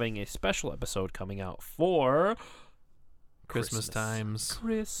be having a special episode coming out for Christmas times.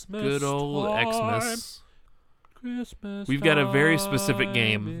 Christmas Good old time. Xmas. Christmas We've got a very specific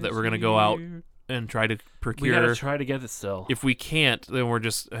game that we're going to go out and try to procure. We gotta try to get it still. If we can't, then we're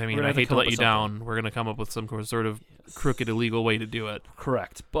just, I hate to let you down. We're going to come up with some sort of crooked, illegal way to do it.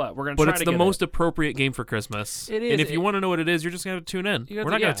 Correct. But we're going to try to get it. But it's the most appropriate game for Christmas. It is. And if you want to know what it is, you're just going to tune in. We're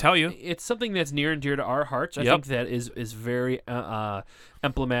not going to tell you. It's something that's near and dear to our hearts. I think that is very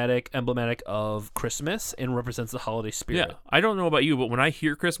emblematic of Christmas and represents the holiday spirit. Yeah. I don't know about you, but when I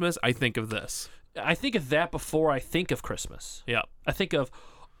hear Christmas, I think of this. I think of that before I think of Christmas. Yeah. I think of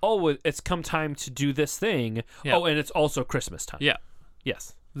oh, it's come time to do this thing. Yeah. Oh, and it's also Christmas time. Yeah.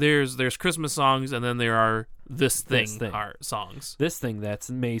 Yes. There's Christmas songs, and then there are this thing songs. This thing that's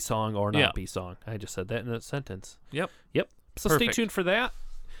May song or not Yeah. be song. I just said that in a sentence. Yep. So Perfect. stay tuned for that.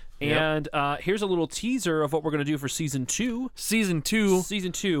 And here's a little teaser of what we're going to do for season 2. Season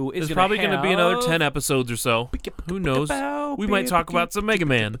 2 is probably going to be another 10 episodes or so. Who knows? We might talk about some Mega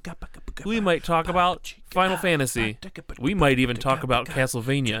Man. We might talk about Final Fantasy. We might even talk about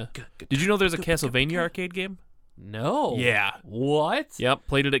Castlevania. Did you know there's a Castlevania arcade game? No. Yeah. What? Yep.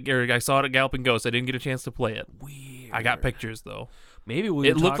 Played it I saw it at Galloping Ghost. I didn't get a chance to play it. Weird. I got pictures though. Maybe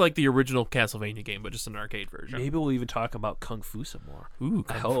it looked like the original Castlevania game, but just an arcade version. Maybe we'll even talk about Kung Fu some more. Ooh,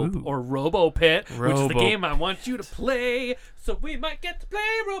 I hope. Or Robo Pit, which is the Robo- game I want you to play. So we might get to play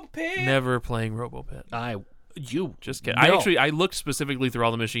Robo Pit. Never playing Robo Pit. Just kidding. No. I looked specifically through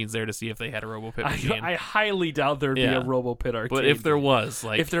all the machines there to see if they had a Robo Pit machine. I highly doubt there'd be a Robo Pit arcade. But if there was,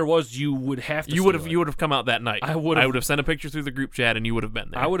 you would have to. You would have come out that night. I would have sent a picture through the group chat, and you would have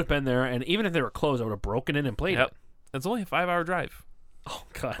been there. I would have been there, and even if they were closed, I would have broken in and played it. It's only a 5-hour drive. Oh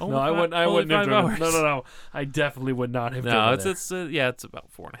God! Only No, I wouldn't. I only wouldn't have 5 driven. hours. No. I definitely would not have. No, driven it's there. it's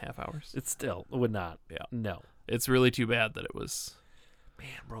about 4.5 hours. It still would not. Yeah. No. It's really too bad that it was. Man,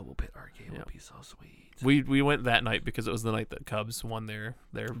 Robo Pit arcade would be so sweet. We went that night because it was the night that Cubs won their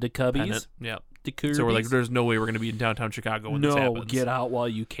the Cubbies. pennant. Yeah. The Cubbies. So we're like, there's no way we're going to be in downtown Chicago when this happens. Get out while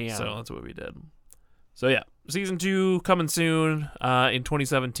you can. So that's what we did. So yeah, season 2 coming soon in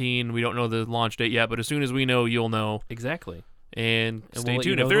 2017. We don't know the launch date yet, but as soon as we know, you'll know. Exactly. And we'll stay let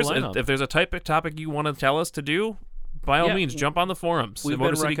you tuned. know If there's a topic you want to tell us to do, by all means, jump on the forums. We've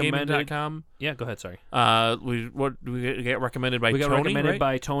been MotorCityGaming.com. Yeah, go ahead. Sorry. We get recommended by we got Tony, recommended right?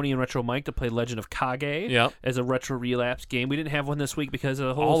 by Tony and Retro Mike to play Legend of Kage as a retro relapse game. We didn't have one this week because of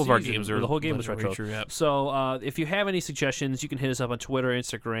the whole all of our season, games are the whole game was Legend retro. Yep. So if you have any suggestions, you can hit us up on Twitter,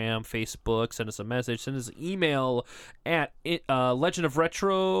 Instagram, Facebook. Send us a message. Send us an email at Legend of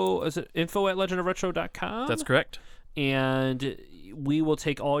Retro. Is it info@legendofretro.com? That's correct. And we will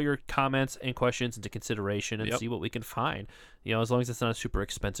take all your comments and questions into consideration and Yep. see what we can find. You know, as long as it's not a super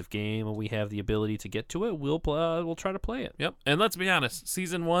expensive game and we have the ability to get to it, we'll try to play it. Yep. And let's be honest,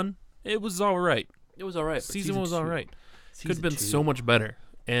 season 1, it was all right. It was all right. Season 1 was all right. Could have been 2. so much better.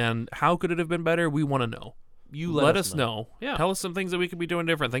 And how could it have been better? We want to know. You let us know. Yeah. Tell us some things that we could be doing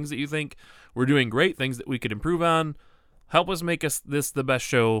different, things that you think we're doing great, things that we could improve on. Help us make this the best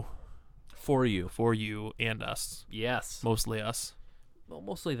show for you and us. Yes. Mostly us. Well,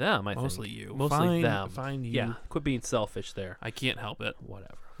 mostly them, I think. Mostly you. Mostly them. Fine you. Yeah, quit being selfish there. I can't help it.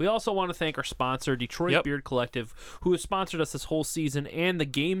 Whatever. We also want to thank our sponsor, Detroit Beard Collective, who has sponsored us this whole season, and the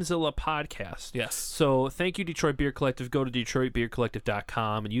Gamezilla podcast. Yes. So thank you, Detroit Beard Collective. Go to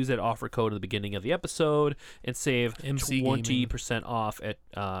DetroitBeardCollective.com and use that offer code at the beginning of the episode and save 20% off at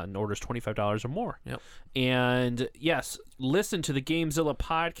orders $25 or more. Yep. And yes, listen to the Gamezilla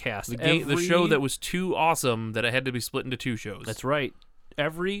podcast. The show that was too awesome that it had to be split into 2 shows. That's right.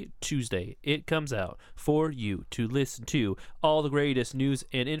 Every Tuesday, it comes out for you to listen to all the greatest news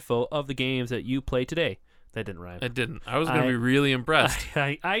and info of the games that you play today. That didn't rhyme. It didn't. I was going to be really impressed.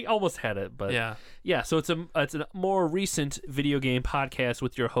 I almost had it, but yeah. So it's a more recent video game podcast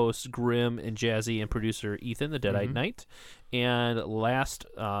with your hosts Grim and Jazzy and producer Ethan, the Dead-Eyed Knight. And last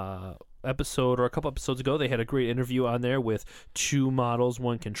episode or a couple episodes ago, they had a great interview on there with 2 models,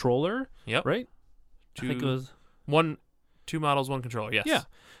 1 controller. Yep. Right. I think it was 2 models, 1 controller, yes. Yeah.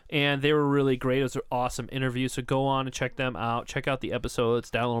 And they were really great. It was an awesome interview. So go on and check them out. Check out the episodes.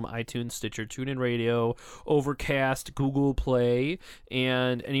 Download them on iTunes, Stitcher, TuneIn Radio, Overcast, Google Play,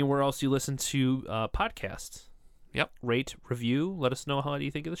 and anywhere else you listen to podcasts. Yep. Rate, review. Let us know how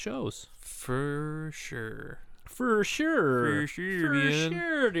you think of the shows. For sure. For sure. For sure, man.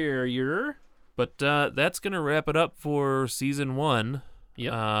 sure, dear. But that's going to wrap it up for season 1.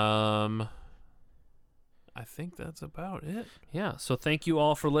 Yep. I think that's about it. Yeah. So thank you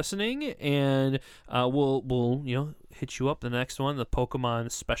all for listening, and we'll hit you up the next one, the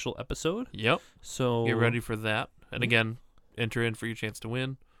Pokemon special episode. Yep. So get ready for that. And again, enter in for your chance to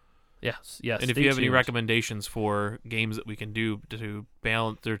win. Yes. And if you have any recommendations for games that we can do to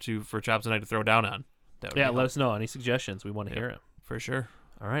balance or for Chops and I to throw down on, that would let us know. Any suggestions? We want to hear it. For sure.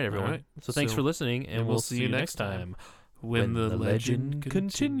 All right, everyone. All right. So thanks for listening, and we'll see you next time when the legend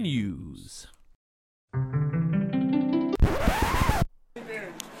continues.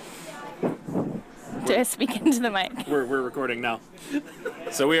 Do I speak into the mic? We're recording now.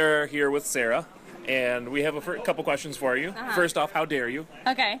 So we are here with Sarah, and we have a couple questions for you. First off, how dare you?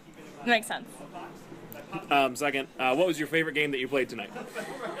 Okay, makes sense. Second, what was your favorite game that you played tonight?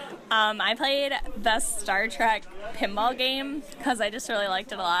 I played the Star Trek pinball game because I just really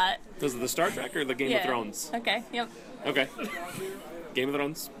liked it a lot. Was it the Star Trek or the Game of Thrones? Okay, yep. Okay. Game of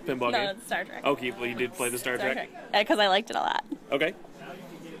Thrones pinball game? No, it's Star Trek. Okay, well, you did play the Star Trek? Because I liked it a lot. Okay.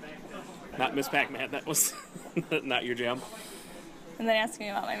 Not Miss Pac-Man, that was not your jam. And then ask me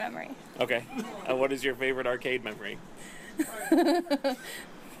about my memory. Okay. What is your favorite arcade memory?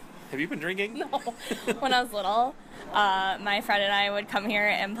 Have you been drinking? No. When I was little, my friend and I would come here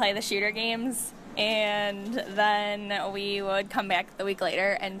and play the shooter games, and then we would come back the week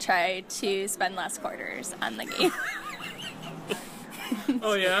later and try to spend less quarters on the game.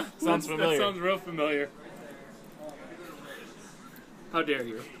 Oh, yeah? Sounds familiar. That sounds real familiar. How dare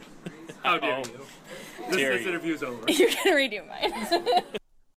you? How dare you? This interview's over. You're going to redo mine.